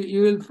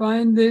 you will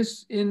find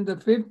this in the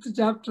 5th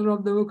chapter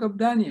of the book of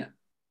Daniel.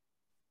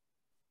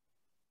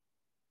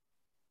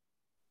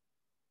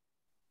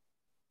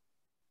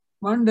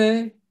 One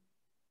day,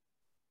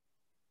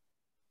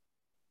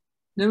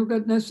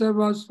 Nebuchadnezzar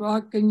was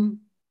walking,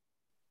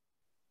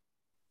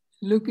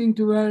 looking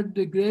toward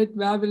the great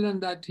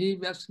Babylon that he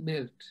was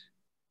built.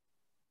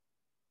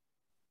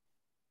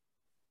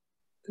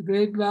 The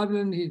great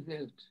Babylon he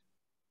built.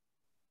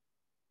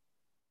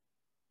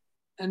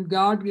 And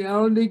God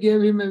already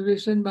gave him a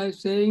vision by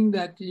saying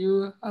that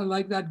you are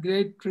like that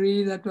great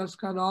tree that was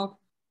cut off,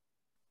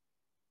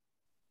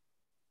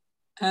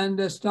 and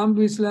the stump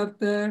is left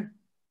there.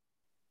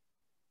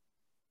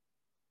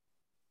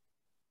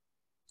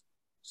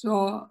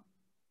 So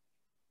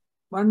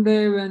one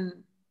day,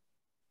 when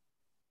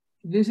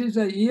this is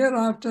a year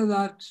after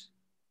that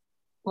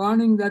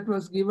warning that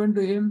was given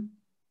to him,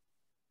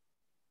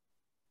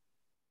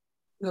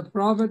 the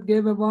prophet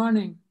gave a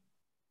warning.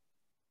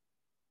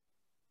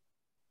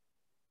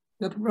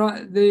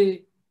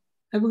 The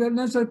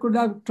Nebuchadnezzar could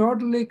have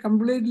totally,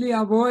 completely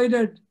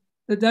avoided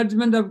the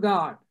judgment of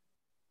God.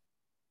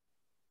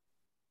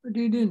 But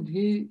he didn't.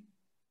 He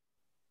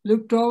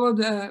looked over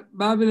the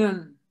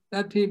Babylon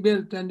that he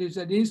built and he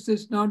said, is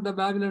this not the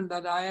Babylon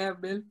that I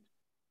have built?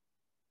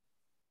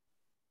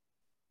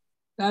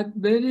 That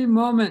very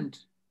moment,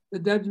 the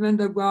judgment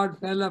of God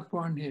fell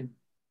upon him.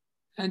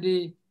 And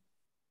he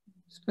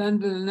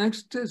spent the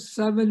next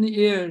 7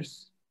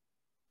 years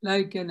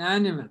like an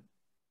animal.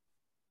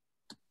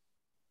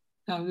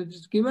 Now, it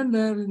is given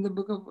there in the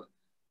book of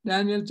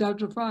Daniel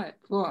chapter 4.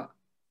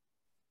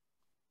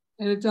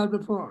 Daniel chapter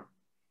 4.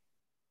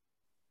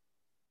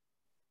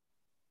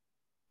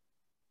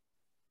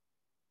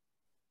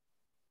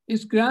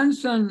 His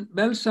grandson,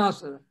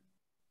 Belshazzar,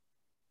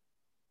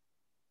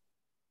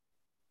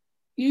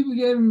 he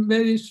became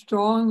very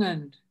strong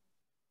and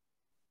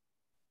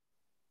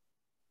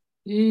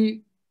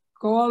he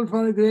called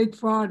for a great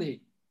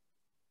party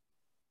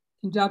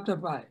in chapter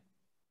 5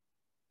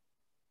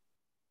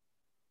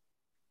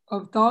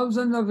 of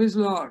thousands of his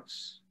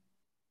lords.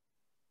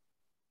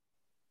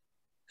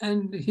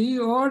 And he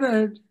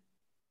ordered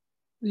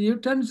the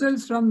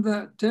utensils from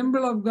the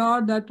temple of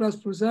God that was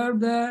preserved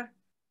there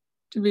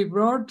to be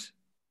brought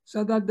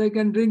so that they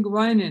can drink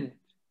wine in it.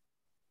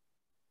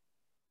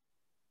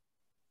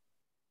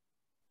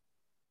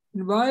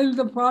 And while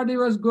the party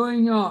was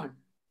going on,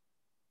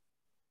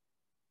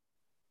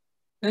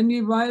 when he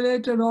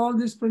violated all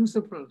these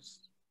principles,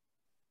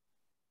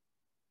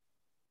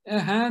 a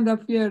hand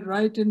appeared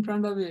right in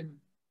front of him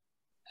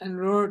and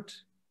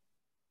wrote,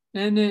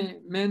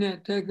 Mene,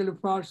 Mene, Tekel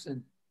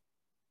Parson.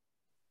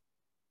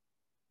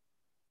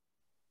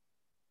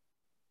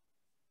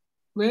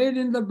 Weighed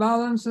in the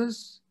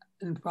balances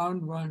and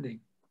found wanting.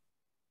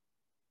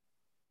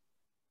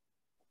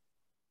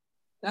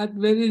 That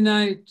very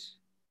night,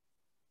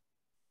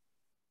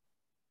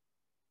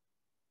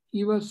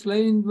 he was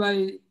slain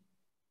by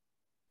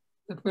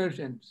the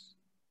Persians,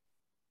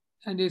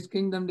 and his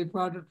kingdom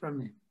departed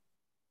from him.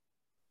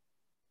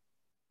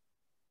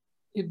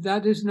 If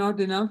that is not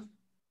enough,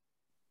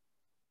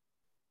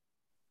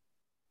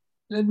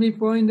 let me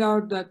point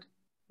out that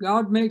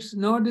God makes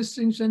no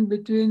distinction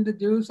between the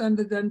Jews and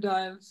the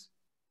Gentiles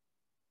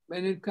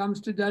when it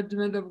comes to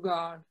judgment of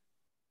God.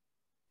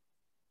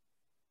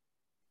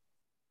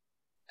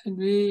 And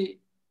we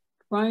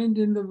find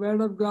in the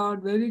Word of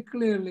God very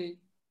clearly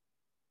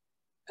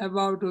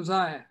about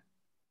Uzziah.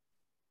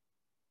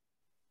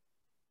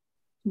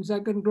 In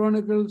 2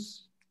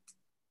 Chronicles,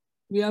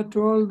 we are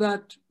told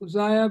that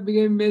Uzziah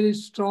became very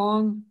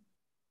strong.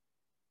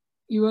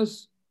 He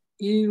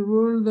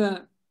ruled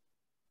the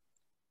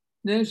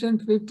nation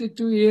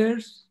 52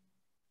 years.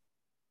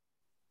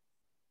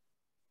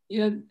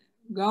 Yet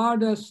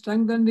God has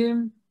strengthened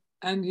him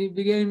and he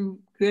became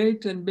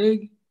great and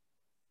big.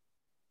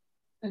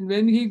 And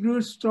when he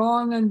grew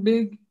strong and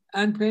big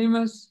and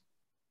famous,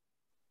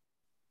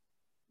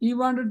 he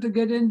wanted to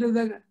get into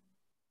the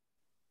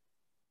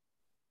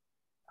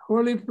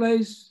holy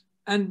place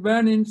and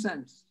burn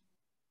incense.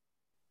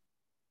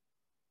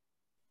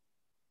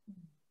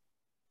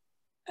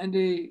 And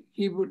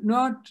he would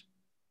not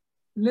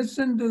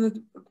listen to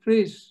the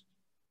priest.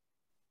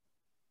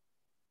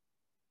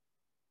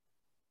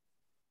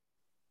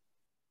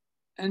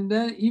 And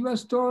then he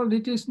was told,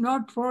 it is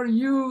not for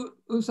you,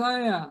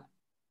 Uzziah,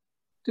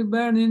 to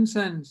burn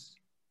incense.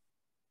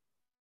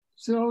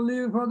 It's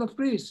only for the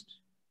priest.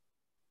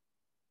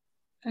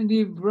 And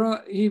he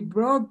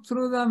broke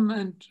through them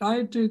and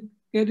tried to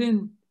get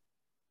in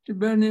to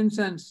burn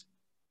incense.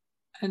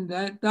 And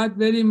at that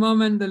very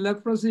moment, the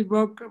leprosy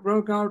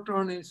broke out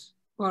on his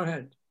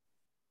forehead.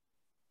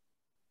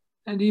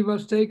 And he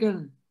was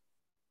taken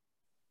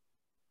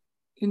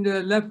into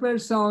a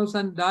leper's house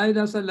and died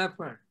as a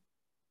leper.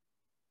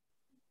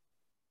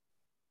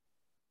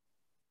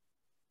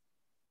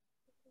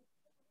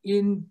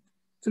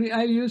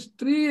 I used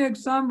 3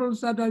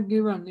 examples that are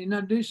given in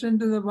addition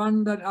to the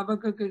one that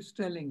Habakkuk is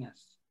telling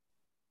us.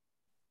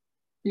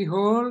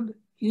 Behold,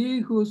 he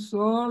whose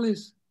soul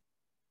is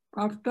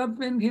puffed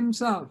up in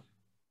himself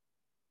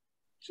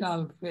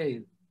shall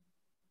fail.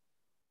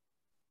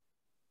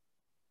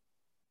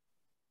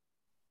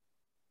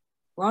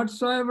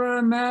 Whatsoever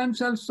a man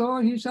shall sow,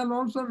 he shall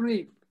also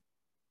reap.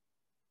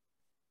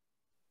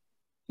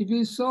 If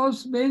he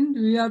sows wind,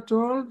 we are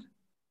told,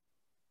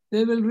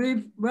 they will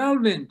reap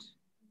whirlwind.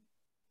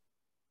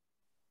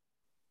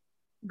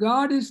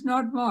 God is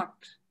not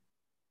mocked.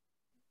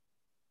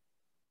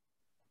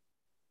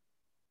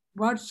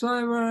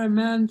 Whatsoever a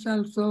man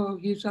shall sow,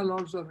 he shall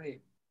also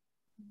reap.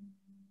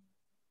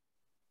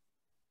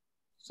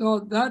 So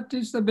that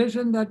is the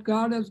vision that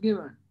God has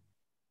given.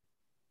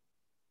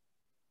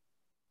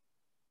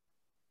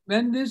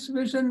 When this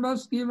vision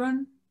was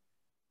given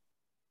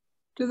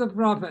to the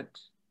prophet,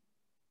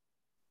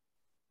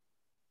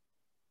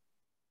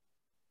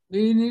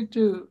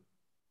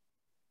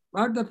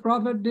 what the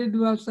prophet did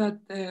was that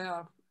there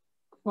are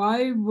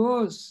 5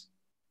 woes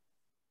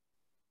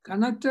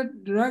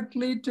connected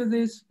directly to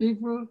these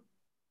people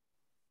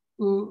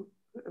who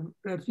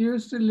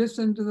refuse to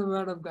listen to the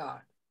word of God,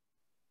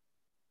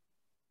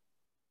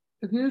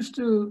 refuse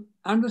to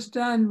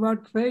understand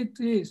what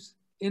faith is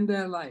in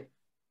their life.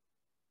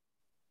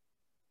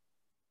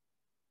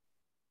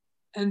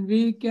 And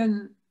we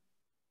can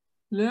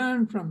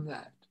learn from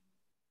that.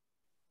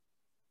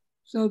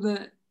 So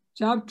the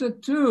chapter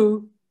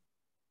 2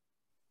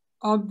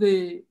 of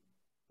the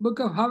book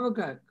of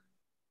Habakkuk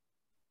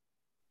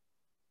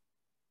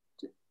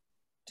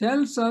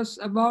tells us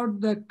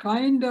about the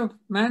kind of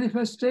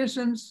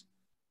manifestations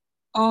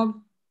of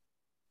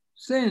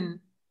sin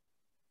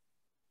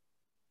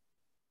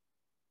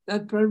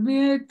that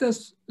permeate the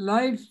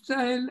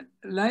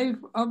life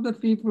of the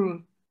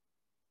people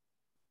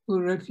who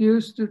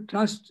refuse to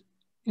trust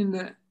in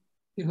the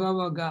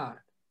Jehovah God,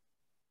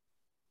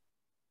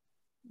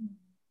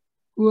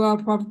 who are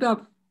puffed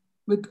up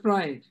with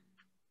pride.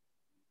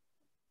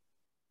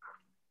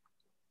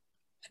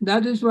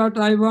 That is what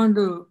I want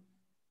to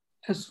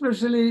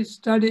especially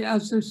study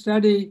as we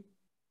study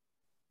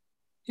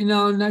in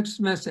our next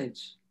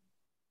message.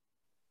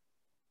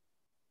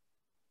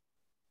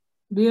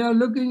 We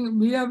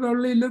have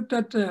only looked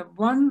at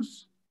one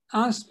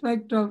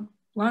aspect of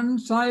one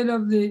side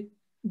of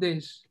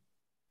this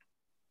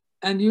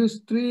and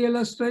used 3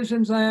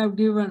 illustrations I have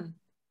given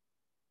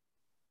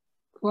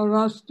for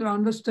us to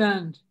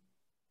understand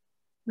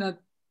that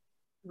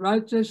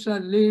righteous shall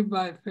live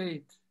by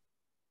faith.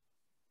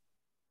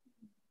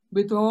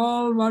 With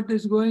all what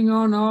is going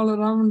on all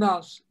around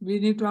us, we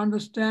need to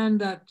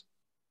understand that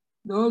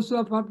those who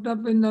are puffed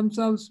up in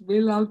themselves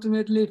will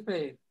ultimately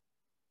fail.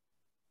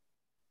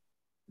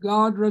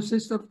 God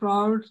resists the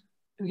proud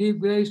and gives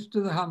grace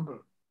to the humble.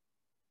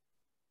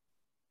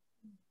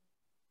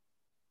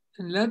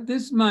 And let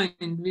this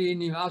mind be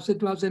in you as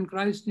it was in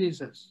Christ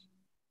Jesus.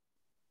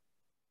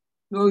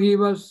 Though he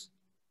was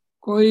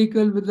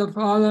co-equal with the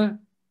Father,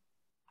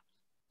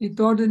 he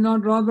thought it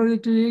not robbery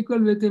to be equal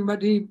with him,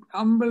 but he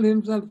humbled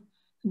himself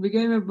and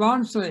became a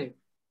bond slave.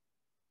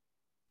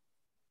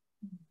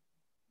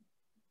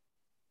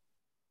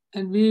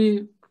 And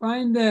we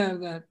find there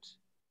that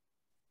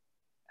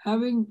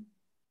having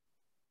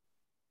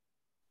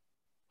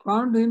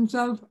found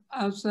himself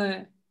as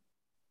a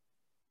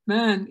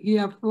man,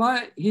 I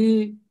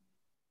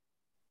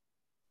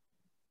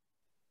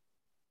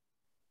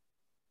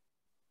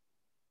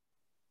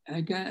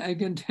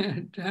can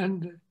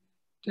turn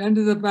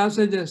to the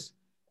passages,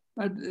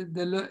 but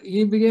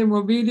he became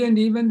obedient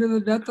even to the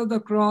death of the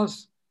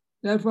cross.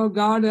 Therefore,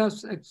 God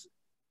has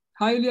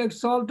highly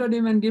exalted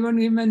him and given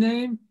him a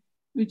name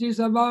which is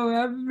above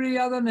every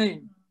other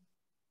name.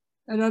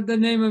 And at the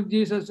name of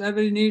Jesus,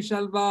 every knee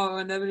shall bow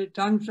and every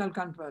tongue shall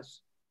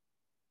confess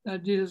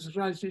that Jesus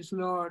Christ is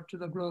Lord, to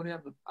the glory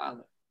of the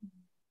Father.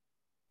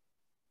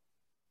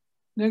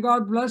 May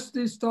God bless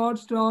these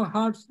thoughts to our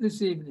hearts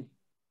this evening.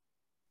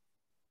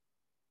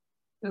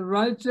 The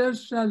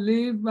righteous shall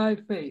live by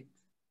faith.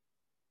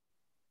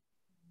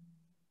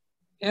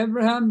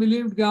 Abraham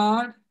believed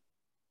God,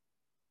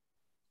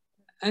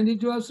 and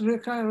it was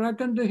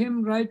reckoned to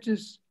him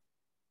righteous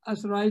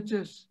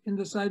in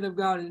the sight of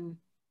God in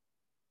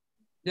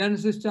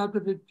Genesis chapter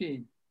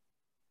 15.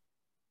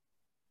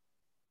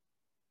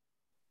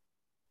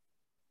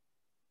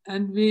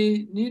 And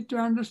we need to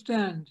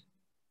understand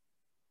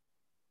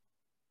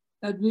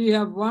that we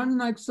have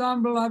one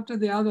example after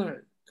the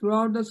other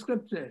throughout the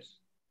scriptures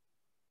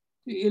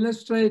to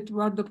illustrate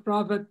what the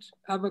prophet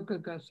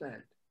Habakkuk has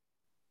said.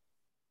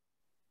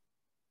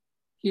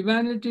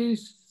 Humanity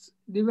is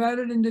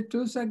divided into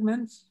 2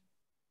 segments.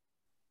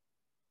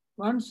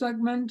 One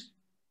segment,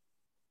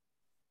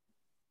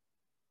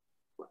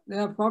 they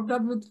are puffed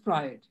up with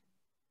pride.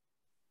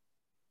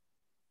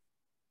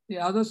 The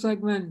other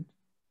segment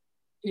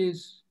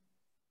is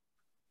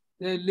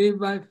they live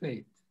by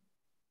faith.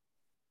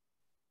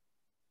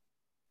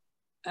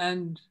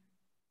 And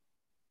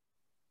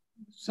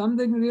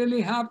something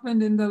really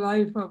happened in the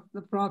life of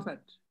the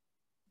prophet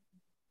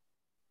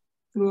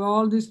through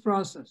all this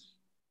process.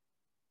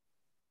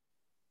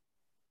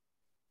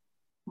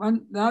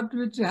 That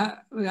which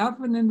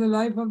happened in the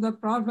life of the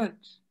prophet,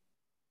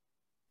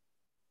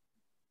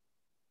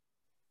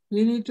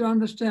 we need to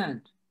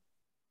understand.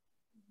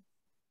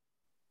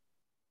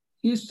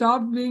 He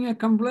stopped being a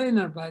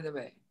complainer, by the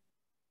way.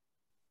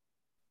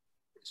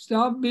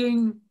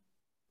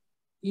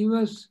 He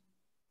was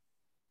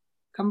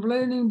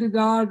complaining to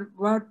God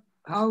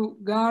how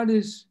God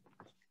is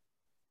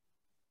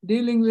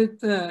dealing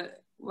with,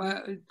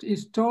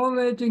 is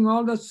tolerating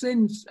all the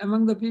sins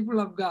among the people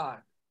of God.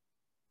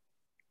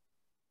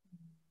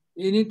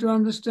 You need to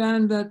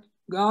understand that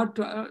God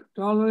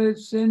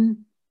tolerates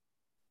sin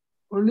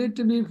only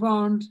to be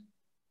found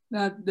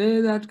that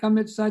they that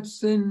commit such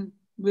sin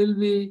will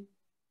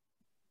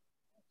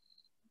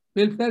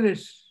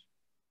perish,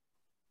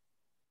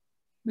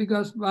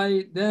 because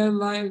by their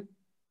life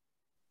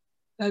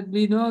that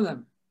we know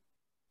them.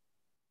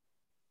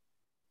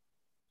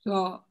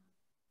 So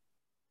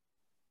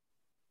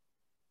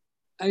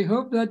I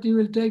hope that you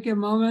will take a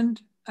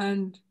moment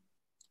and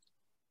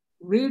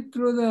read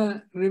through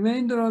the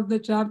remainder of the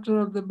chapter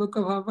of the book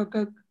of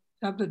Habakkuk,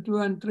 chapter 2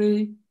 and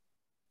 3.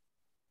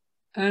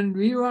 And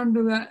we want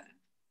to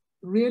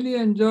really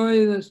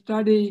enjoy the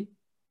study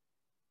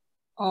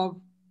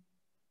of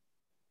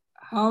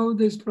how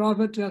this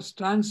prophet was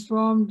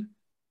transformed.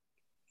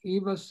 He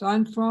was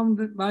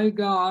transformed by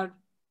God,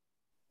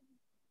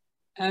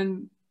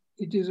 and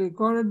it is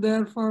recorded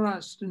there for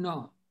us to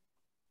know.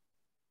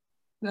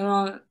 There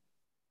are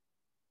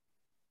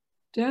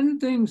 10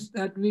 things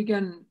that we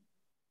can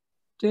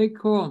take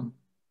home.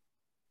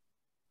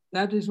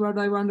 That is what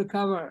I want to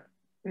cover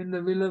in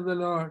the will of the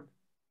Lord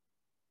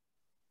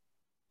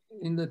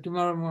in the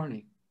tomorrow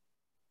morning.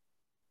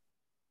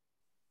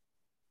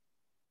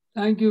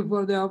 Thank you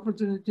for the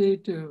opportunity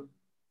to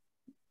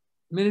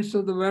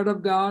minister the word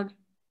of God.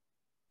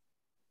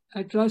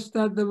 I trust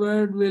that the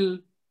word will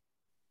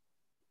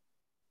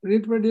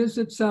reproduce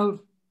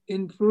itself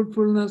in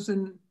fruitfulness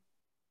in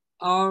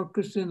our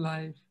Christian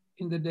life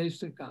in the days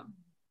to come.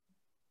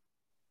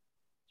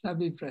 Shall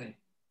we pray?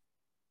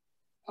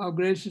 Our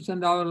gracious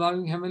and our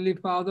loving Heavenly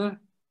Father,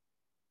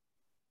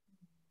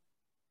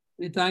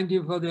 we thank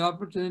you for the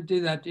opportunity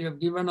that you have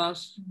given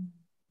us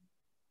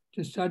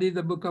to study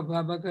the book of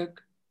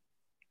Habakkuk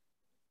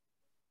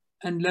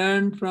and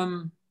learn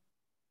from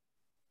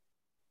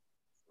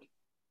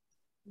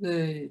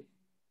the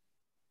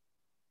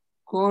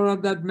core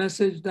of that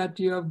message that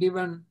you have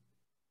given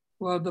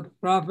for the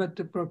prophet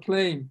to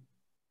proclaim.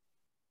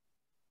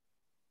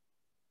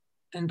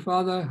 And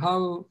Father,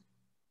 how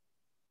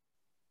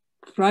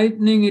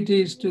frightening it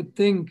is to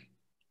think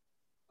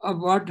of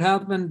what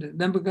happened to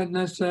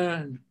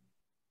Nebuchadnezzar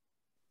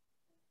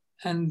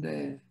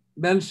and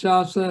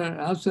Belshazzar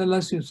as well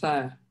as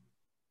Uzziah.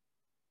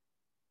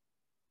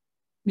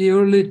 We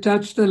only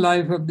touch the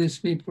life of these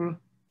people.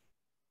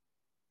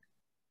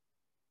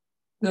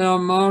 There are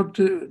more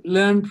to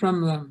learn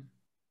from them.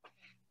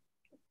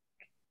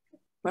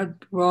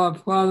 But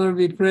Father,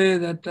 we pray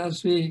that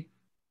as we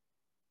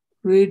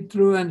read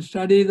through and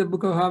study the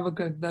book of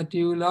Habakkuk, that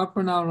you will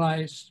open our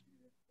eyes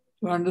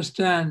to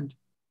understand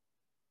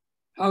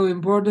how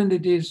important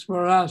it is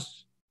for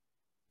us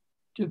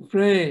to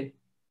pray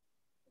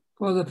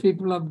for the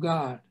people of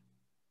God.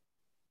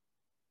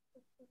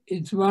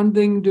 It's one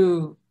thing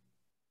to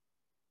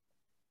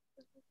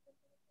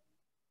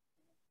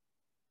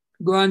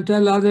go and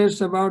tell others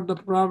about the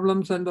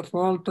problems and the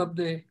fault of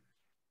the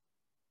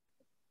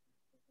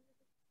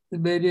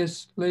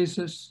various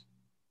places.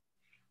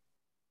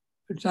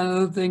 It's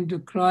another thing to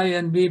cry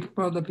and weep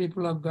for the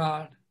people of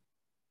God,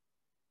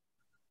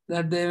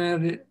 that they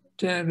may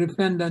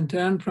repent and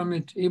turn from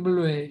its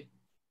evil way,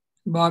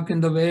 walk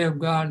in the way of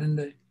God in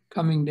the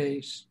coming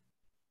days.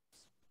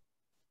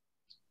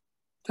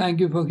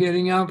 Thank you for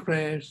hearing our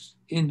prayers.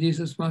 In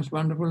Jesus' most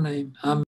wonderful name. Amen.